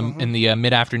 Thanksgiving in the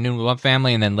mid-afternoon with one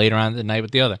family, and then later on the night with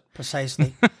the other.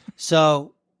 Precisely.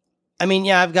 So, I mean,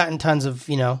 yeah, I've gotten tons of,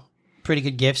 pretty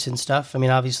good gifts and stuff. I mean,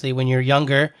 obviously, when you're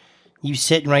younger, you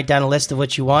sit and write down a list of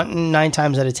what you want, and 9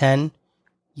 times out of 10,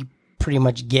 you pretty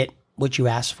much get what you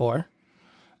ask for.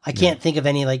 I can't think of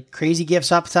any, crazy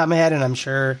gifts off the top of my head, and I'm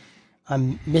sure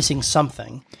I'm missing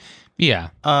something. Yeah.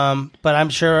 But I'm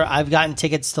sure I've gotten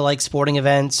tickets to sporting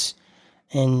events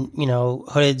and,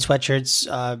 hooded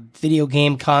sweatshirts, video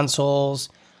game consoles,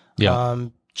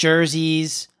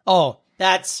 jerseys. Oh,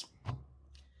 that's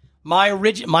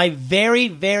my very,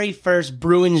 very first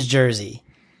Bruins jersey.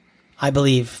 I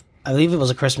believe it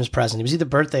was a Christmas present. It was either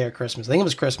birthday or Christmas. I think it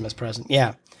was Christmas present.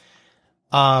 Yeah.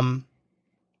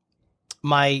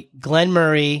 My Glenn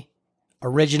Murray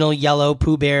original yellow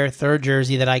Pooh Bear third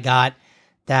jersey that I got,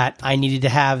 that I needed to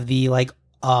have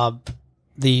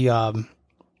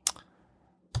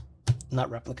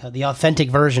not replica, the authentic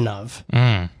version of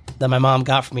that my mom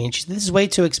got for me. And she said, this is way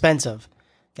too expensive.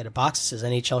 Get a box that says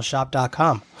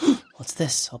NHLshop.com. What's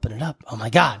this? Open it up. Oh my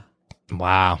God.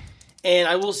 Wow. And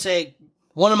I will say,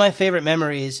 one of my favorite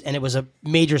memories, and it was a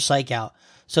major psych out.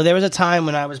 So there was a time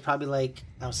when I was probably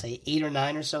I would say 8 or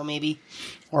 9 or so maybe,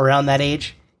 or around that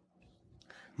age.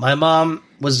 My mom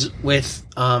was with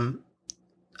my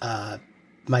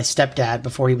stepdad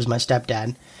before he was my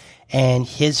stepdad, and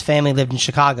his family lived in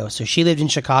Chicago. So she lived in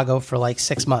Chicago for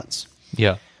 6 months.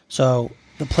 Yeah. So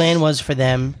the plan was for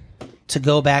them to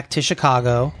go back to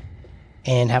Chicago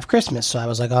and have Christmas. So I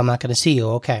was like, oh, I'm not going to see you.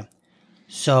 Okay.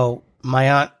 So my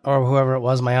aunt, or whoever it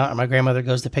was, my aunt or my grandmother,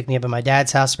 goes to pick me up at my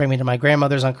dad's house, bring me to my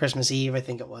grandmother's on Christmas Eve, I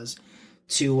think it was,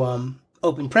 to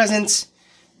open presents.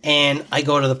 And I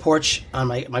go to the porch on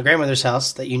my grandmother's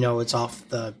house that it's off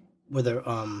where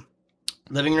the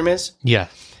living room is. Yeah.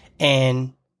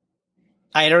 And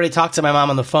I had already talked to my mom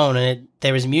on the phone, and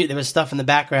there was stuff in the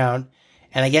background,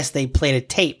 and I guess they played a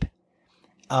tape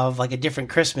of a different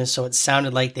Christmas, so it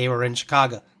sounded like they were in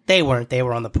Chicago. They weren't. They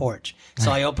were on the porch.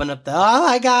 So I opened up oh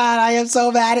my God, I am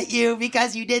so mad at you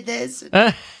because you did this.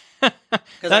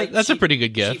 That's a pretty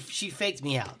good gift. She faked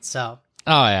me out, so.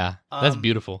 Oh, yeah. That's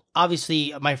beautiful.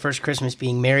 Obviously, my first Christmas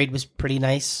being married was pretty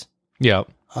nice. Yeah.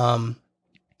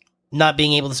 Not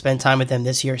being able to spend time with them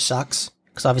this year sucks,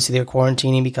 because obviously they're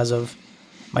quarantining because of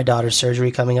my daughter's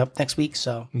surgery coming up next week.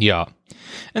 So yeah,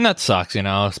 and that sucks,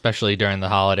 especially during the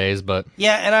holidays. But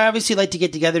yeah, and I obviously like to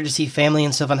get together to see family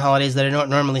and stuff on holidays that I don't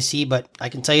normally see. But I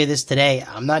can tell you this today,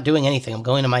 I'm not doing anything. I'm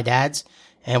going to my dad's,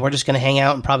 and we're just going to hang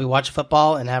out and probably watch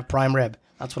football and have prime rib.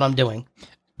 That's what I'm doing.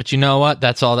 But you know what?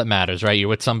 That's all that matters, right? You're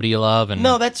with somebody you love. And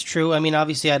no, that's true. I mean,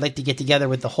 obviously, I'd like to get together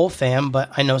with the whole fam, but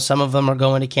I know some of them are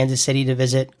going to Kansas City to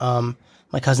visit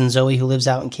my cousin Zoe, who lives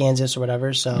out in Kansas or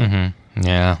whatever. So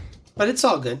yeah, but it's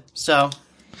all good. So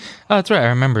that's right. I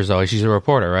remember Zoe. She's a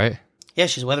reporter, right? Yeah,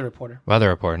 she's a weather reporter. Weather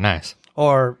reporter, nice.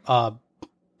 Or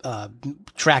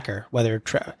tracker,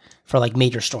 for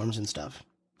major storms and stuff.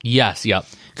 Yes, yep.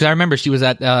 Because I remember she was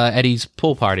at Eddie's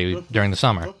pool party during the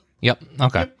summer. Yep.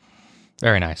 Okay. Yep.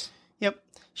 Very nice. Yep.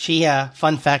 She,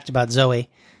 fun fact about Zoe.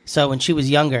 So when she was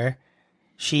younger,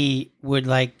 she would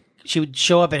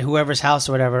show up at whoever's house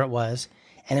or whatever it was.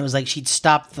 And it was she'd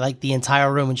stop the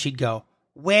entire room and she'd go,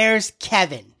 "Where's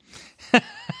Kevin?"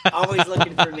 Always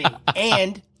looking for me.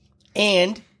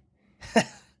 And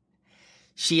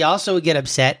she also would get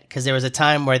upset because there was a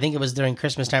time where I think it was during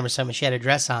Christmas time or something, she had a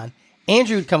dress on.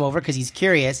 Andrew would come over because he's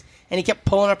curious, and he kept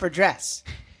pulling up her dress.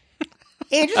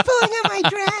 Andrew's pulling up my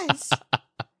dress.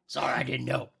 Sorry, I didn't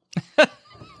know.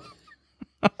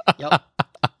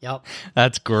 Yep.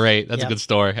 That's great. That's a good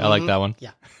story. I like that one.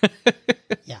 Yeah.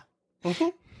 Yeah. Mm-hmm.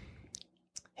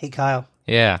 Hey, Kyle.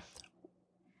 Yeah.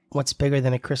 What's bigger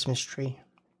than a Christmas tree?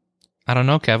 I don't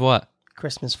know, Kev. What?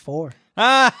 Christmas 4.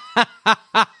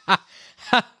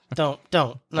 Don't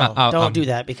do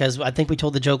that, because I think we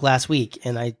told the joke last week,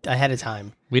 and I ahead of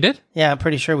time. We did? Yeah, I'm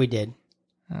pretty sure we did.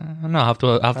 No, I'll have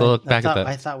to look back at that.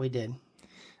 I thought we did.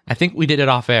 I think we did it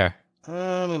off air.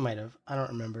 We might have. I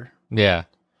don't remember. Yeah.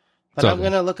 But I'm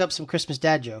going to look up some Christmas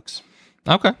dad jokes.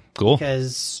 Okay, cool.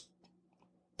 Because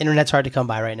Internet's hard to come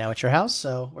by right now at your house,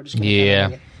 so we're just going to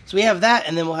Yeah. So we have that,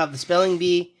 and then we'll have the spelling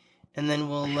bee, and then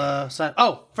we'll sign.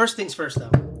 Oh, first things first,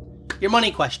 though. Your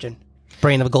money question.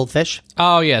 Brain of a goldfish.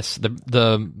 Oh yes,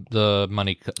 the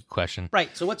money question. Right.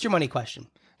 So what's your money question?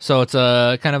 So it's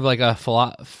a kind of like a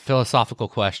philosophical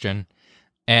question,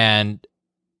 and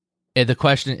the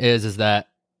question is that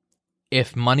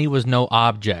if money was no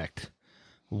object,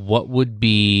 what would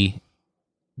be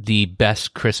the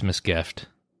best Christmas gift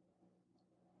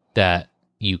that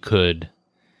you could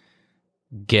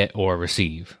get or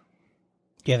receive?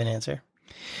 Do you have an answer?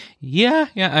 Yeah.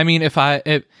 I mean,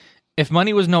 if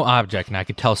money was no object and I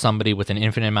could tell somebody with an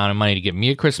infinite amount of money to get me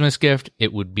a Christmas gift,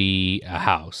 it would be a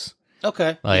house.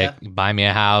 Okay. Like, buy me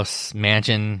a house,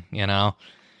 mansion, you know.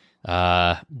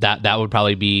 That would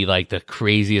probably be like the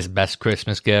craziest, best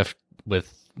Christmas gift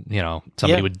with, you know,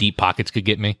 somebody with deep pockets could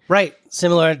get me. Right.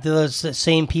 Similar to those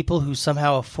same people who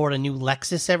somehow afford a new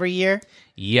Lexus every year.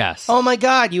 Yes. Oh my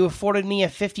God! You afforded me a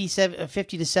 $50,000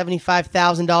 to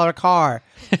 $75,000 car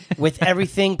with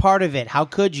everything part of it. How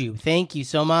could you? Thank you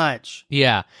so much.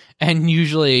 Yeah, and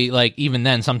usually, like, even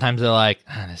then, sometimes they're like,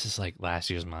 "This is like last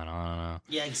year's model." I don't know.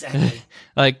 Yeah, exactly.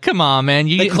 Like, come on, man.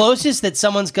 The closest that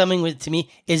someone's coming with to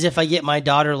me is if I get my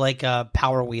daughter like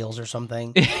Power Wheels or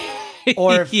something.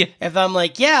 Or if I'm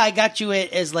like, yeah, I got you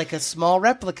it as like a small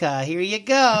replica. Here you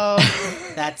go.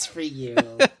 That's for you.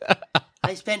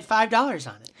 I spent $5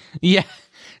 on it. Yeah.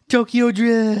 Tokyo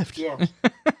Drift. Yeah.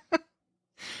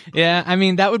 Yeah, I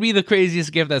mean, that would be the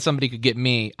craziest gift that somebody could get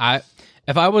me.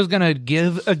 If I was going to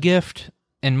give a gift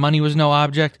and money was no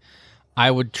object,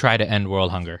 I would try to end world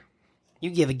hunger.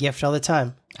 You give a gift all the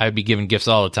time. I would be giving gifts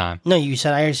all the time. No, I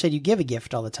already said you give a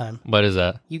gift all the time. What is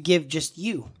that? You give just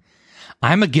you.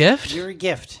 I'm a gift? You're a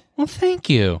gift. Well, thank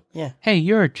you. Yeah. Hey,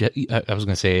 you're a I was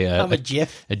going to say... I'm a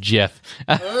GIF. A GIF.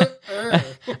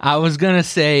 I was going to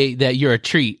say that you're a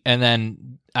treat, and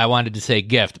then I wanted to say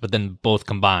gift, but then both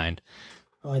combined.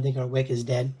 Oh, I think our wick is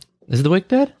dead. Is the wick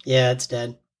dead? Yeah, it's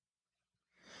dead.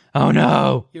 Oh,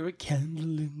 no. You're a candle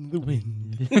in the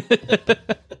wind.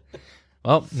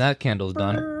 Well, that candle's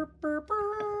done.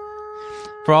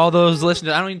 For all those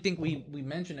listeners, I don't even think we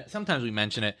mention it. Sometimes we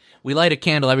mention it. We light a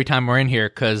candle every time we're in here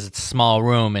because it's a small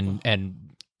room,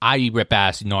 and I rip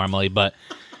ass normally, but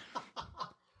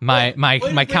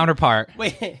my counterpart,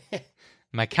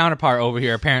 my counterpart over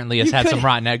here apparently has had some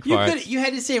rotten egg farts. You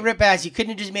had to say rip ass. You couldn't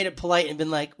have just made it polite and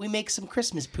been like, we make some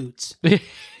Christmas poots. You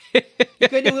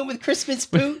couldn't have went with Christmas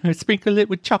poot? Sprinkle it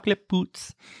with chocolate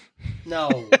boots.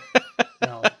 No.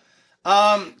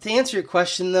 To answer your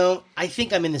question, though, I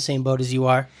think I'm in the same boat as you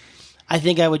are. I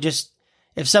think I would just,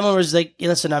 if someone was like,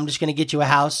 listen, I'm just going to get you a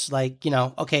house, like,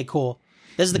 okay, cool.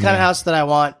 This is the kind of house that I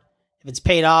want. If it's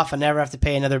paid off, I never have to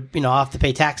pay another, I'll have to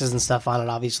pay taxes and stuff on it,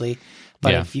 obviously.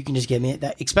 But if you can just give me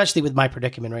that, especially with my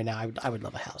predicament right now, I would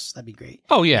love a house. That'd be great.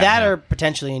 Oh, yeah. That or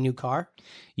potentially a new car.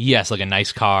 Yes, like a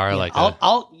nice car.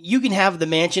 Yeah, you can have the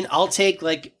mansion. I'll take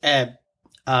like a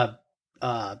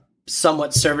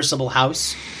somewhat serviceable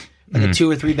house. Like a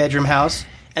 2 or 3 bedroom house,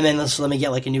 and then let me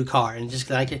get like a new car, and just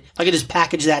if I could just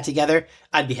package that together,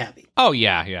 I'd be happy. Oh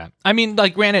yeah. I mean,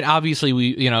 like, granted, obviously,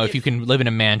 if you can live in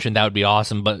a mansion, that would be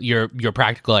awesome. But your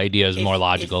practical idea is more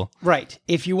logical, right?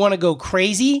 If you want to go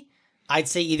crazy, I'd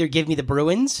say either give me the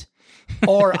Bruins,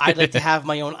 or I'd like to have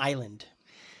my own island.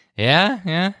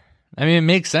 Yeah. I mean, it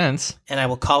makes sense, and I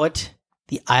will call it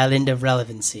the Island of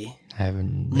Relevancy.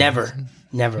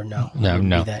 Never, no. No.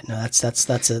 Do that. No, that's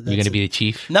you're going to be the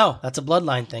chief? No, that's a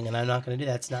bloodline thing, and I'm not going to do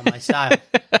that. It's not my style.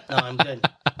 No, I'm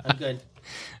good.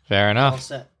 Fair enough. All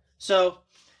set. So,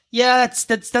 yeah,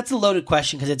 that's a loaded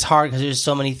question because it's hard because there's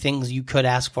so many things you could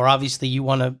ask for. Obviously, you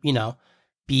want to,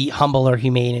 be humble or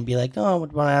humane and be like, no, I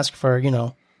would want to ask for,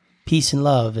 peace and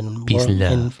love and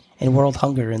and world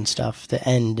hunger and stuff to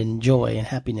end and joy and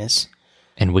happiness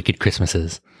and wicked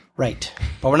Christmases. Right.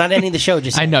 But we're not ending the show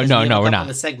just yet. I know, no, we're not.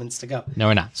 The segments to go. No,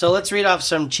 we're not. So let's read off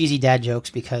some cheesy dad jokes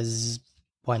because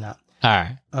why not? All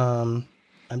right. I'm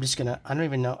just going to, I don't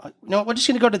even know. No, we're just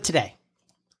going to go to today.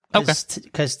 Okay.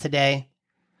 Because today,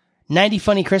 90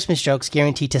 funny Christmas jokes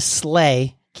guaranteed to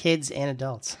slay kids and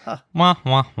adults. Huh. Wah,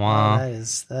 wah, wah. Oh,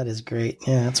 that is great.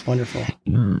 Yeah, that's wonderful.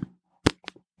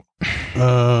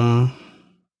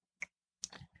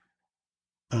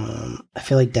 I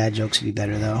feel like dad jokes would be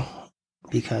better though.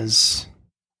 Because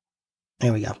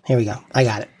here we go. I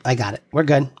got it. We're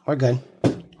good.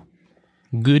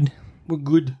 Good. We're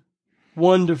good.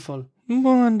 Wonderful.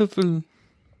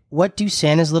 What do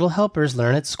Santa's little helpers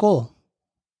learn at school?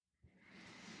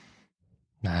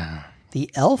 The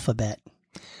alphabet.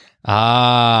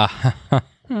 Ah.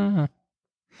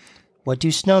 What do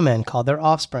snowmen call their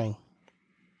offspring?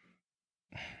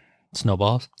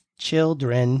 Snowballs?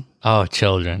 Children. Oh,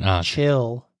 children. Oh,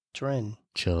 Children.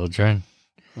 children.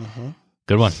 Mm-hmm.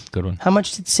 Good one. Good one. How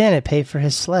much did Santa pay for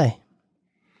his sleigh?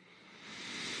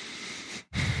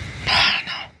 I don't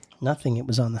know. Nothing. It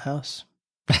was on the house.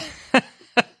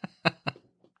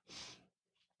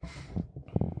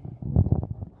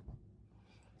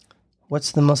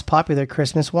 What's the most popular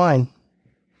Christmas wine?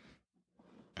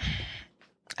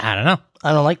 I don't know.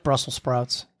 I don't like Brussels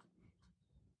sprouts.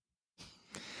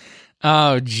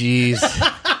 Oh, jeez.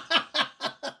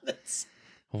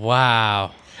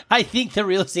 Wow. I think the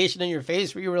realization on your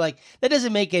face where you were like, that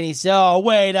doesn't make any sense. Oh,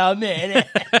 wait a minute.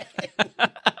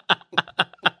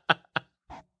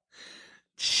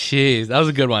 Jeez, that was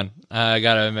a good one. I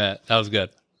gotta admit, that was good.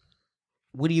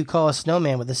 What do you call a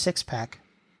snowman with a six-pack?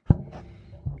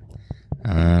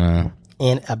 An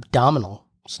An abdominal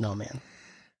snowman.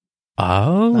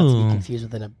 Not to be oh,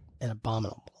 confused with an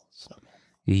abominable snowman.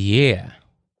 yeah.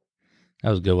 That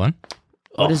was a good one.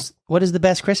 What is the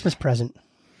best Christmas present?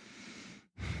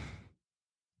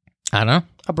 I don't know.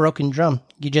 A broken drum.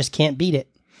 You just can't beat it.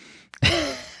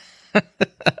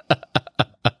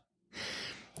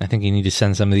 I think you need to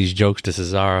send some of these jokes to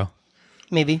Cesaro.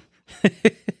 Maybe.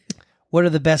 What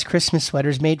are the best Christmas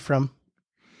sweaters made from?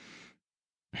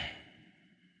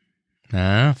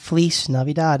 Fleece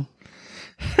Navidad.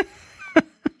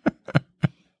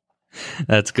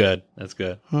 That's good. That's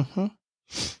good. Mm-hmm.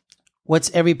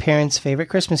 What's every parent's favorite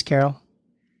Christmas carol?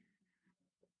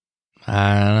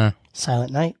 I don't know.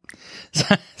 Silent Night.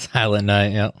 Silent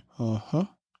Night, yeah. Uh-huh.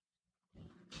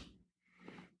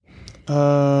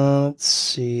 Let's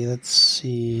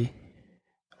see.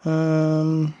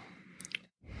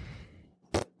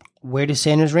 Where do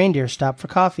Santa's reindeer stop for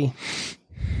coffee?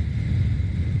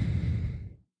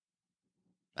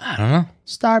 I don't know.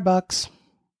 Starbucks.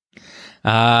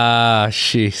 Ah,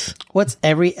 jeez. What's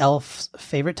every elf's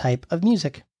favorite type of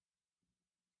music?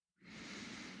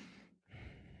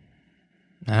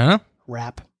 I don't know.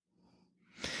 Rap.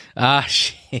 Ah,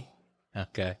 shit.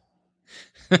 Okay.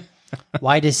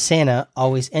 Why does Santa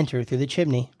always enter through the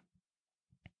chimney?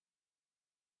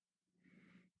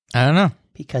 I don't know.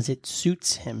 Because it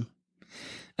suits him.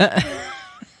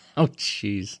 Oh,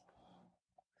 jeez.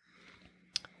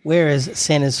 Where is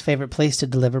Santa's favorite place to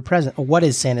deliver presents? Or what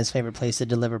is Santa's favorite place to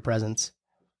deliver presents?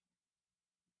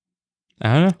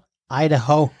 I don't know.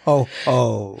 Idaho. Ho,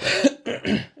 ho.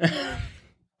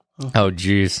 Oh,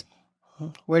 jeez.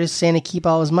 Where does Santa keep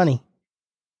all his money?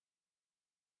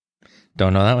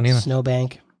 Don't know that one either.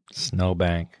 Snowbank.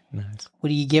 Snowbank. Nice. What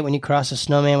do you get when you cross a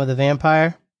snowman with a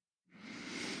vampire?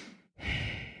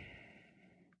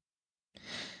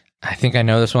 I think I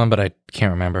know this one, but I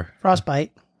can't remember.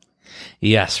 Frostbite.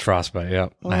 Yes, Frostbite.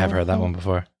 Yep. I have heard that one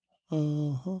before.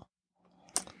 Uh-huh.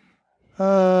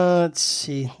 Let's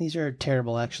see. These are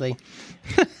terrible, actually.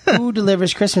 Who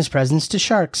delivers Christmas presents to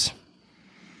sharks?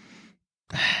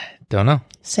 Don't know.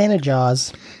 Santa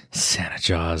Jaws. Santa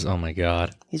Jaws. Oh, my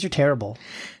God. These are terrible.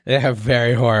 They are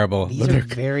very horrible. These are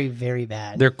very, very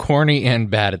bad. They're corny and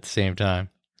bad at the same time.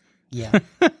 Yeah.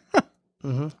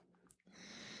 Mm-hmm.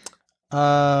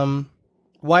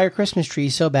 Why are Christmas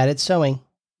trees so bad at sewing?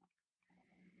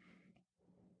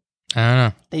 I don't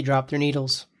know. They drop their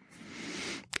needles.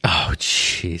 Oh,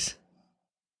 jeez.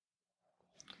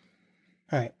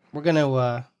 All right. We're going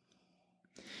to...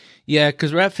 Yeah,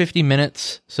 because we're at 50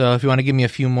 minutes. So if you want to give me a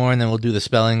few more, and then we'll do the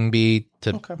spelling bee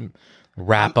to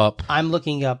wrap up. I'm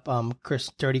looking up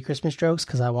dirty Christmas jokes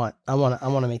because I want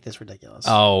to make this ridiculous.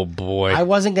 Oh, boy. I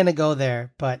wasn't going to go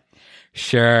there, but...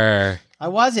 Sure. I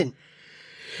wasn't.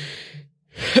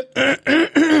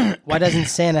 Why doesn't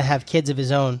Santa have kids of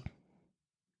his own?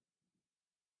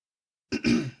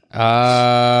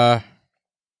 I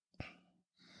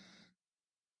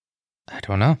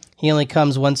don't know. He only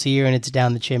comes once a year and it's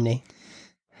down the chimney.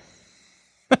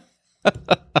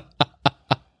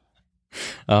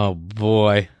 Oh,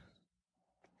 boy.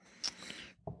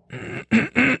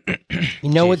 You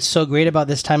know what's so great about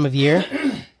this time of year?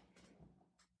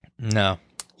 No.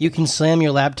 You can slam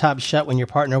your laptop shut when your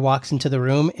partner walks into the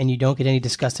room and you don't get any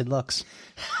disgusted looks.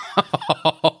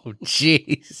 Oh,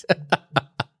 jeez.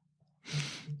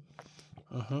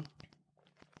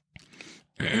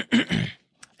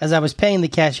 As I was paying the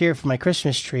cashier for my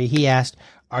Christmas tree, he asked,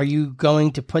 "Are you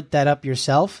going to put that up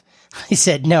yourself?" I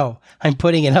said, "No, I'm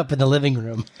putting it up in the living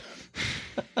room."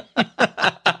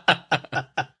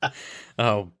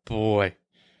 Oh, boy.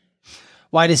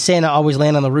 Why does Santa always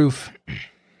land on the roof?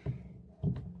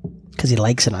 Because he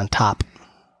likes it on top.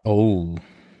 Oh.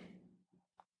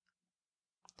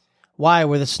 Why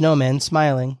were the snowmen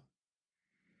smiling?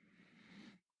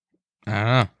 I don't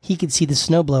know. He could see the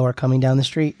snowblower coming down the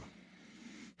street.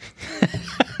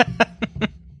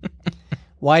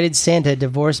 Why did Santa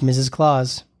divorce Mrs.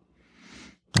 Claus?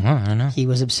 Oh, I don't know. He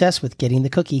was obsessed with getting the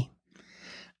cookie.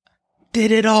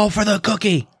 Did it all for the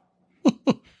cookie.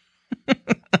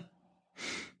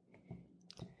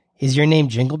 Is your name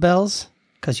Jingle Bells?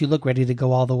 Because you look ready to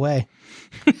go all the way.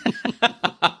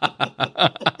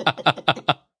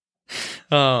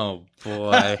 Oh,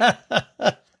 boy.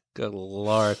 Good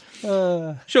Lord.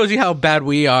 Shows you how bad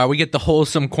we are. We get the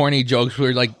wholesome, corny jokes.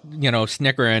 We're like,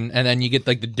 snickering. And then you get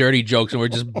like the dirty jokes and we're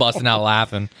just busting out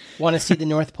laughing. Want to see the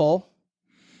North Pole?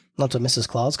 That's what Mrs.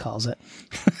 Claus calls it.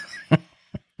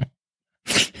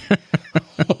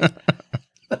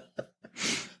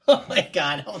 Oh, my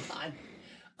God. Hold on.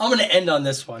 I'm going to end on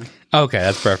this one. Okay,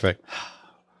 that's perfect.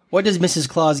 What does Mrs.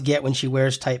 Claus get when she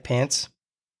wears tight pants?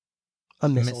 A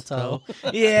mistletoe.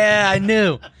 Yeah, I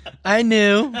knew.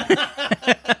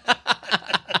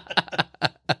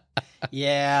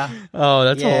 Yeah. Oh,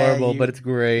 that's horrible, but it's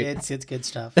great. It's good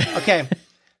stuff. Okay,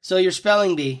 so your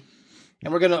spelling bee,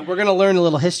 and we're gonna learn a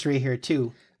little history here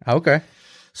too. Okay.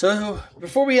 So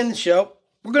before we end the show,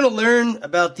 we're gonna learn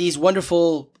about these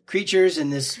wonderful creatures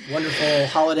and this wonderful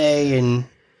holiday and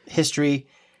history.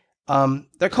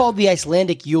 They're called the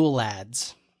Icelandic Yule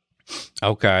Lads.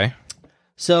 Okay.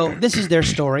 So this is their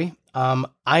story. I'm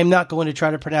not going to try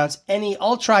to pronounce any.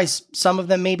 I'll try some of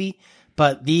them maybe,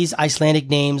 but these Icelandic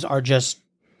names are just,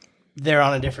 they're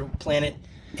on a different planet.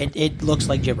 It looks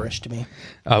like gibberish to me.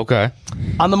 Okay.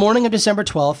 On the morning of December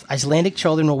 12th, Icelandic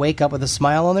children will wake up with a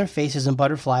smile on their faces and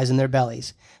butterflies in their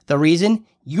bellies. The reason?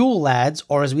 Yule Lads,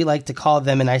 or as we like to call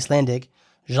them in Icelandic,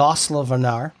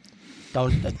 Joslovanar.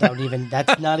 Don't even,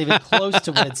 that's not even close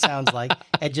to what it sounds like.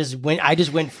 I just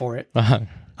went for it.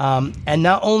 And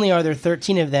not only are there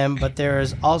 13 of them, but there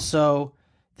is also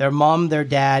their mom, their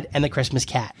dad, and the Christmas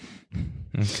cat.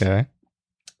 Okay.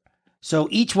 So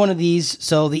each one of these,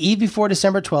 so the eve before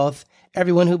December 12th,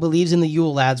 everyone who believes in the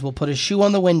Yule Lads will put a shoe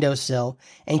on the windowsill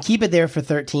and keep it there for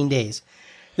 13 days.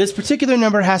 This particular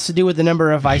number has to do with the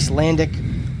number of Icelandic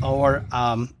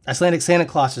Santa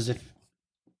Clauses,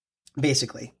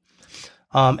 basically.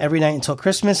 Every night until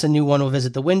Christmas, a new one will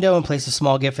visit the window and place a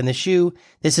small gift in the shoe.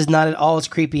 This is not at all as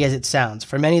creepy as it sounds.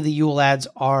 For many, the Yule Lads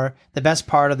are the best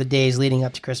part of the days leading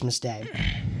up to Christmas Day.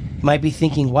 You might be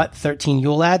thinking, what, 13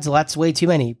 Yule Lads? Well, that's way too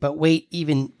many. But wait,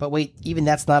 even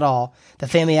that's not all. The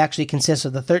family actually consists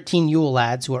of the 13 Yule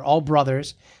Lads, who are all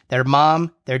brothers, their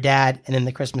mom, their dad, and then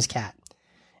the Christmas cat.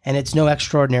 And it's no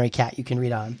extraordinary cat you can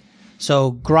read on.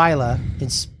 So Gryla,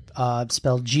 it's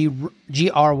spelled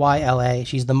Gryla.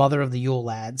 She's the mother of the Yule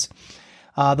Lads.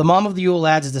 The mom of the Yule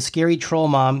Lads is the scary troll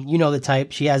mom. You know the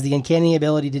type. She has the uncanny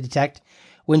ability to detect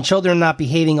when children are not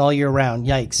behaving all year round.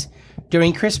 Yikes.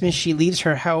 During Christmas, she leaves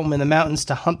her home in the mountains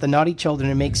to hunt the naughty children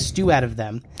and make stew out of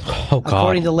them. Oh, God.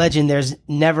 According to legend, there's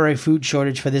never a food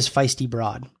shortage for this feisty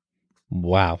broad.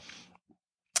 Wow.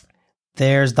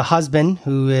 There's the husband,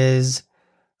 who is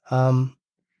Lapaldi,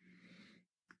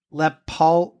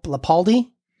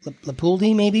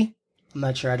 maybe? I'm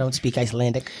not sure. I don't speak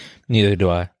Icelandic. Neither do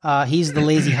I. He's the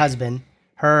lazy husband.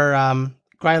 Her,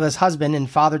 Gryla's husband and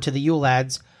father to the Yule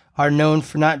Lads are known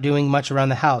for not doing much around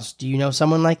the house. Do you know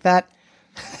someone like that?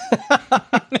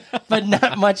 But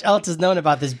not much else is known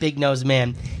about this big-nosed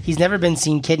man. He's never been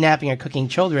seen kidnapping or cooking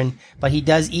children, but he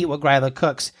does eat what Gryla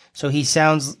cooks, so he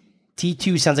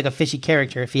too sounds like a fishy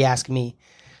character, if you ask me.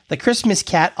 The Christmas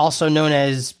cat, also known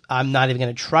as, I'm not even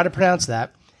going to try to pronounce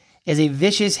that, is a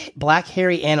vicious black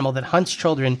hairy animal that hunts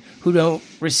children who don't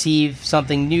receive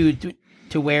something new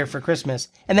to wear for Christmas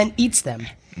and then eats them.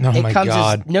 Oh, it my comes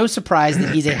God. as no surprise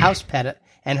that he's a house pet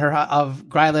of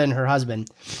Gryla and her husband.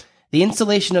 The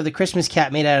installation of the Christmas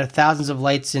cat made out of thousands of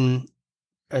lights in,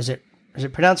 is it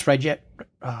pronounced Reykjavik?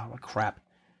 Oh, crap.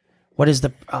 What is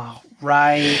the,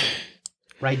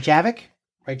 Reykjavik?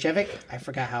 I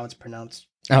forgot how it's pronounced.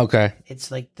 Okay. It's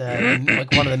like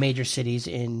one of the major cities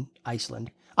in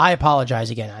Iceland. I apologize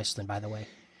again, Iceland, by the way.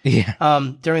 Yeah.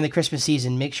 During the Christmas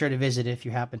season, make sure to visit if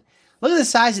you happen. Look at the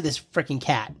size of this freaking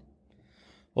cat.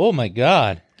 Oh, my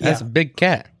God. That's Yeah. a big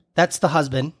cat. That's the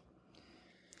husband.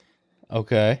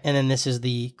 Okay. And then this is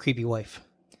the creepy wife.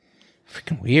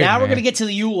 Freaking weird, Now we're man. going to get to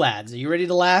the Yule Lads. Are you ready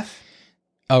to laugh?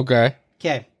 Okay.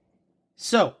 Okay.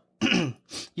 So,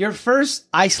 your first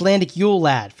Icelandic Yule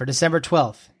Lad for December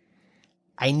 12th.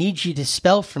 I need you to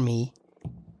spell for me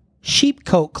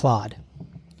sheepcoat clod.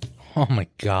 Oh, my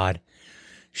God.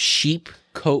 Sheep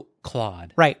coat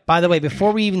clod. Right. By the way,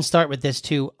 before we even start with this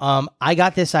too, I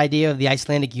got this idea of the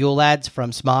Icelandic Yule Lads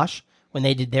from Smosh when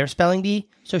they did their spelling bee.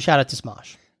 So shout out to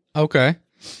Smosh. Okay.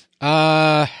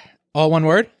 All one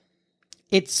word?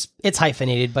 It's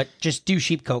hyphenated, but just do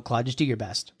sheepcoat clod. Just do your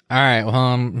best. All right.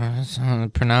 Well,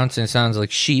 pronouncing sounds like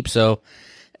sheep. So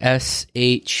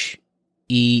SHEEP.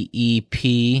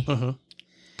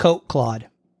 Coat clod.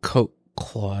 Coat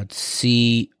clod.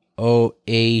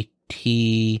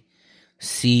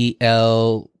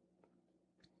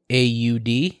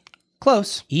 COATCLAUD.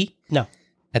 Close. E No.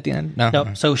 at the end. No.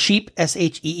 No. So sheep,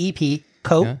 SHEEP.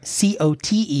 Coat, Yeah.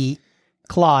 COTE.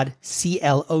 Clod,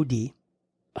 CLOD.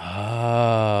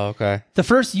 Oh, okay. The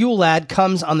first Yule lad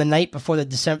comes on the night before the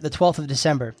 12th of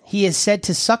December. He is said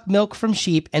to suck milk from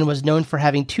sheep and was known for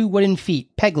having 2 wooden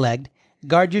feet, peg-legged.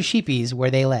 Guard your sheepies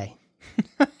where they lay.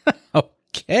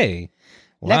 Okay.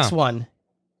 Wow. Next one,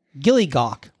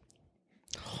 Gilligawk.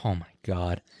 Oh my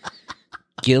God.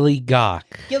 Gilligawk.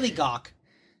 Gilligawk.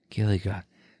 Gilligawk.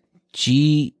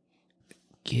 Gilly.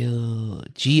 GLOCK?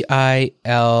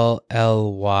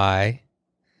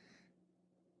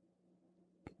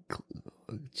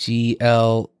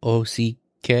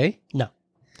 No.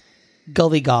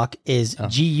 Gulligawk is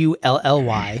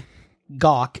GULLY.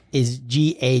 Gawk is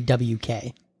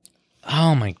GAWK.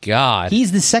 Oh my God.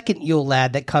 He's the second Yule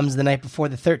lad that comes the night before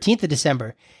the 13th of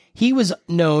December. He was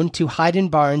known to hide in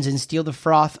barns and steal the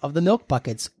froth of the milk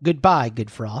buckets. Goodbye, good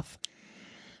froth.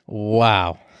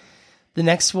 Wow. The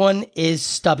next one is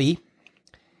Stubby.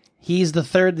 He's the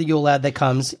third Yule lad that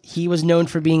comes. He was known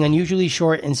for being unusually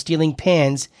short and stealing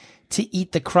pans to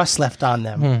eat the crust left on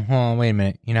them. Hold on, wait a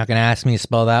minute. You're not going to ask me to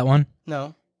spell that one?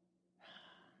 No.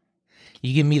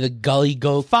 You give me the gully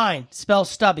goat. Fine. Spell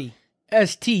Stubby.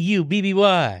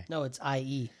 STUBBY. No, it's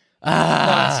IE. No,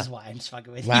 Ah. this is why I'm just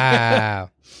fucking with you. Wow.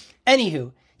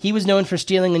 Anywho, he was known for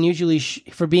stealing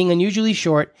for being unusually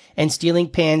short and stealing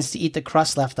pans to eat the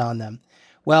crust left on them.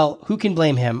 Well, who can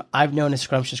blame him? I've known a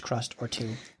scrumptious crust or two.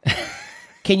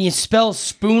 Can you spell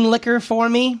spoon liquor for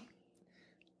me?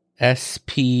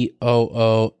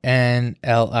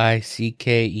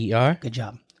 SPOONLICKER. Good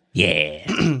job.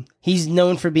 Yeah. He's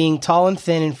known for being tall and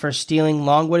thin and for stealing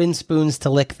long wooden spoons to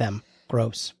lick them.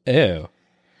 Gross. Ew.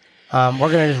 We're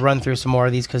going to just run through some more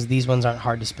of these because these ones aren't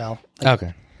hard to spell.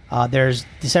 Okay. There's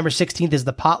December 16th is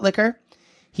the pot licker.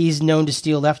 He's known to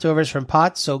steal leftovers from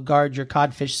pots, so guard your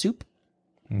codfish soup.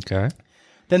 Okay.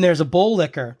 Then there's a bowl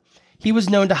licker. He was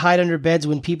known to hide under beds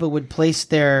when people would place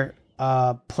their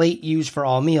plate used for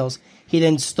all meals. He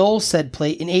then stole said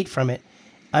plate and ate from it.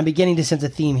 I'm beginning to sense a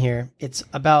theme here. It's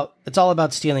all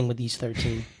about stealing with these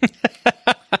 13.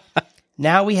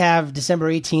 Now we have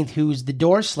December 18th, who's the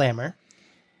door slammer.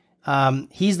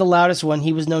 He's the loudest one.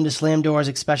 He was known to slam doors,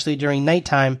 especially during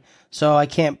nighttime, so I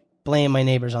can't blame my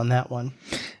neighbors on that one.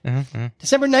 Mm-hmm.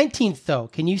 December 19th, though.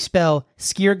 Can you spell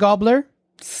skier gobbler?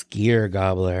 Skier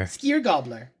gobbler. Skier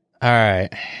gobbler. All right.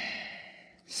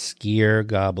 Skier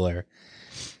gobbler.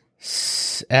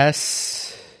 SKIER?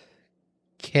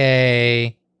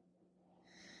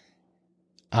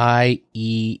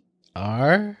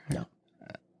 No.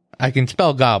 I can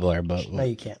spell gobbler, but... No,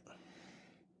 you can't.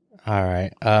 All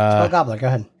right. Spell gobbler. Go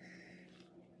ahead.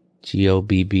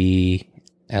 GOBBLEER?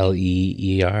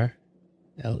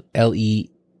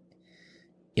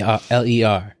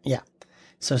 LER. Yeah.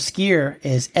 So skier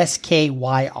is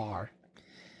SKYR.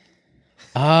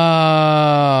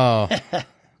 Oh.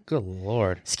 Good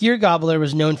Lord. Skier Gobbler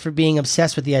was known for being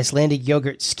obsessed with the Icelandic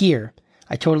yogurt Skier.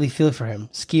 I totally feel for him.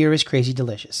 Skier is crazy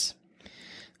delicious.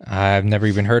 I've never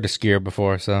even heard of skier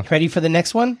before, so... Ready for the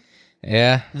next one?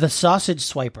 Yeah. The sausage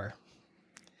swiper.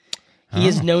 He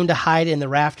is known to hide in the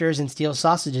rafters and steal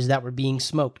sausages that were being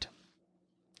smoked.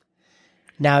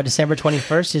 Now, December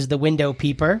 21st is the window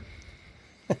peeper.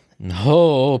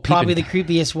 No, Probably the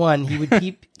creepiest one. He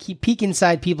would peek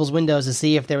inside people's windows to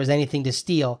see if there was anything to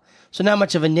steal. So not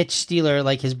much of a niche stealer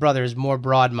like his brothers, more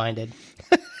broad-minded.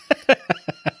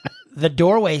 The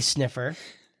doorway sniffer,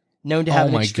 known to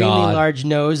have an extremely large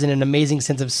nose and an amazing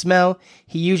sense of smell.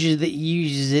 He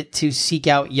uses it to seek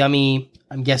out yummy,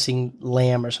 I'm guessing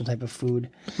lamb or some type of food.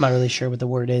 I'm not really sure what the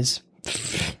word is.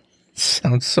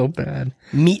 Sounds so bad.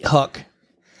 Meat hook.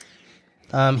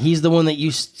 He's the one that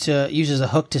uses a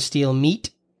hook to steal meat.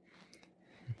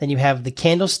 Then you have the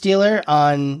candle stealer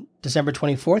on December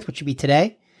 24th, which would be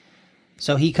today.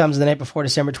 So he comes the night before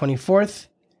December 24th.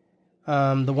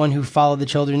 The one who followed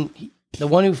children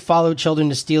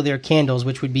to steal their candles,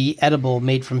 which would be edible,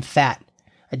 made from fat.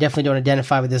 I definitely don't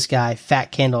identify with this guy.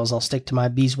 Fat candles. I'll stick to my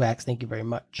beeswax. Thank you very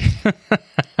much.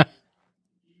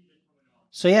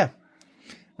 So yeah,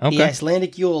 Okay. The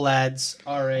Icelandic Yule lads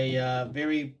are a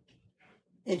very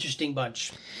interesting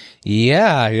bunch.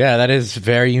 Yeah, that is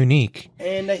very unique.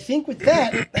 And I think with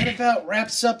that about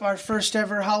wraps up our first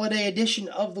ever holiday edition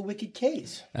of the Wicked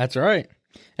K's. That's right.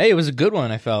 Hey, it was a good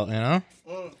one, I felt, Of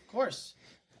course.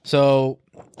 So,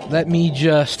 let me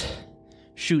just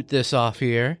shoot this off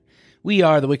here. We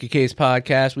are the Wicked Case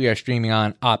Podcast. We are streaming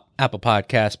on Apple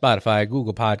Podcasts, Spotify,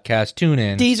 Google Podcasts,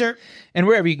 TuneIn, Deezer, and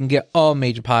wherever you can get all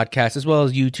major podcasts, as well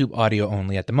as YouTube audio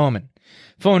only at the moment.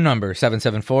 Phone number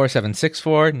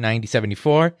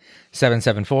 774-764-9074,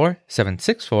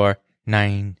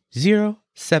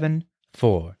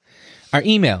 774-764-9074. Our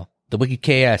email,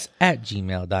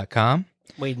 thewickedks@gmail.com.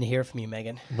 Waiting to hear from you,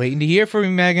 Megan. Waiting to hear from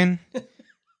you, Megan.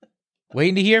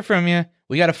 Waiting to hear from you.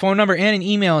 We got a phone number and an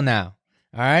email now.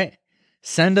 All right?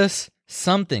 Send us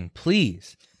something,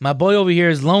 please. My boy over here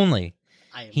is lonely.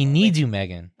 He needs you,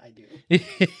 Megan. I do.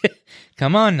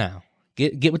 Come on now.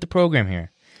 Get with the program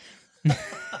here.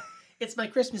 It's my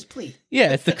Christmas plea.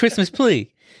 Yeah, it's the Christmas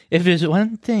plea. If there's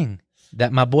one thing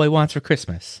that my boy wants for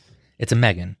Christmas, it's a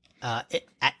Megan.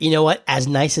 You know what? As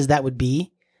nice as that would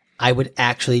be, I would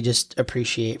actually just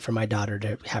appreciate for my daughter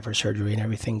to have her surgery and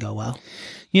everything go well.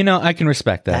 You know, I can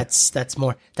respect that. That's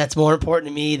more important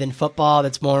to me than football.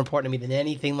 That's more important to me than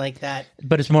anything like that.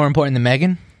 But it's more important than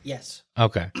Megan? Yes.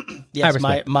 Okay. Yes,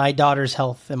 my daughter's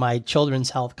health and my children's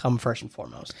health come first and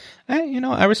foremost.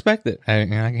 I respect it. I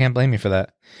can't blame you for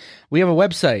that. We have a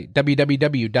website,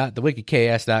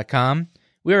 www.thewickedks.com.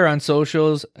 We are on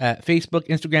socials at Facebook,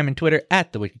 Instagram, and Twitter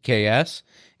at thewickedks.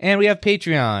 And we have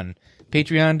Patreon,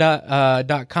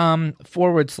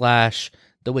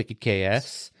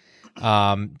 patreon.com/thewickedks.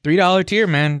 $3 tier,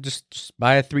 man. Just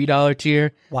buy a $3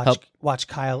 tier. Watch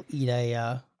Kyle eat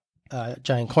a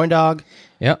giant corn dog.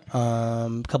 Yep.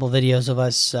 A couple videos of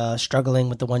us struggling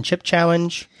with the one chip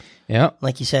challenge. Yep.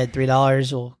 Like you said,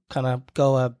 $3 will kind of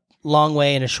go a long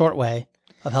way and a short way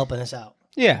of helping us out.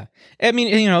 Yeah. I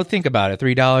mean, think about it.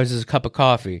 $3 is a cup of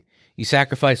coffee. You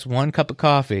sacrifice one cup of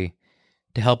coffee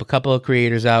to help a couple of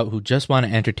creators out who just want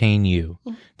to entertain you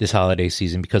this holiday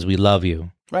season because we love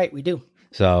you. Right, we do.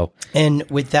 So, and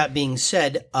with that being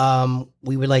said,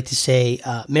 we would like to say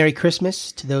Merry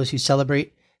Christmas to those who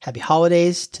celebrate, Happy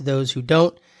Holidays to those who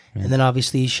don't, and then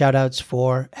obviously shout outs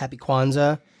for Happy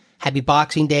Kwanzaa, Happy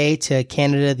Boxing Day to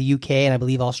Canada, the UK, and I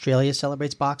believe Australia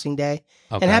celebrates Boxing Day,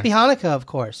 and Happy Hanukkah, of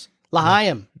course.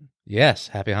 L'chaim. Yes,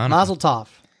 Happy Hanukkah. Mazel tov.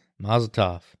 Mazel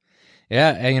tov.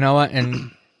 Yeah, and you know what?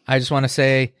 And I just want to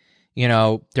say,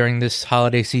 during this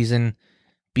holiday season,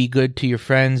 be good to your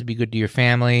friends, be good to your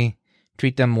family.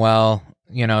 Treat them well.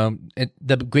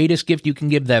 The greatest gift you can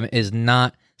give them is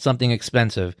not something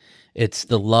expensive. It's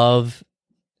the love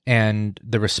and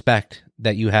the respect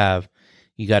that you have.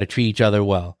 You got to treat each other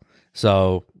well.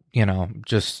 So,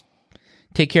 just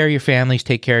take care of your families,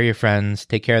 take care of your friends,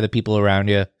 take care of the people around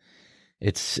you.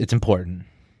 It's important.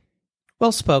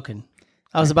 Well spoken.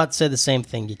 I was about to say the same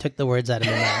thing. You took the words out of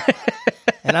my mouth.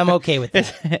 And I'm okay with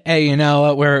that. Hey, you know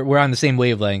what? We're on the same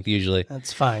wavelength usually.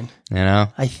 That's fine.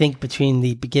 I think between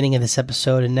the beginning of this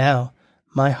episode and now,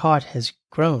 my heart has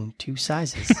grown 2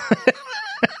 sizes.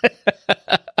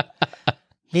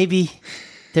 Maybe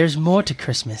there's more to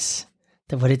Christmas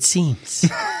than what it seems.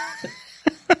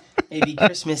 Maybe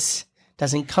Christmas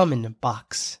doesn't come in a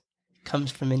box. It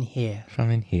comes from in here. From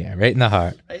in here, right in the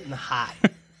heart. Right in the heart.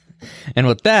 And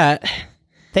with that,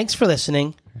 thanks for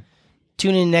listening.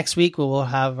 Tune in next week where we'll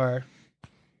have our,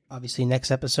 obviously,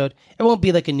 next episode. It won't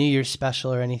be like a New Year's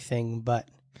special or anything, but...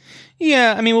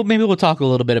 Yeah, maybe we'll talk a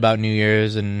little bit about New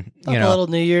Year's and, a little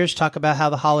New Year's, talk about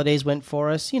how the holidays went for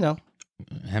us, And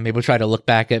maybe we'll try to look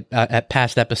back at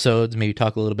past episodes, maybe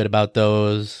talk a little bit about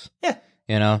those. Yeah.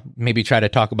 Maybe try to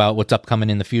talk about what's upcoming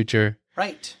in the future.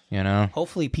 Right.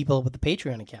 Hopefully people with the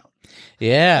Patreon account.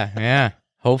 Yeah.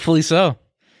 Hopefully so.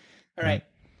 All right.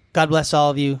 God bless all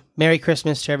of you. Merry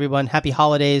Christmas to everyone. Happy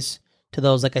holidays to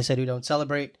those, like I said, who don't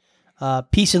celebrate.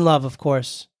 Peace and love, of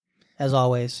course, as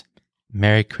always.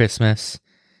 Merry Christmas.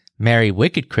 Merry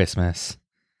Wicked Christmas.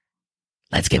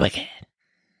 Let's get wicked.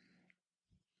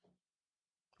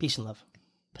 Peace and love.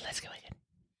 But let's get wicked.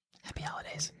 Happy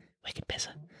holidays. Wicked pizza.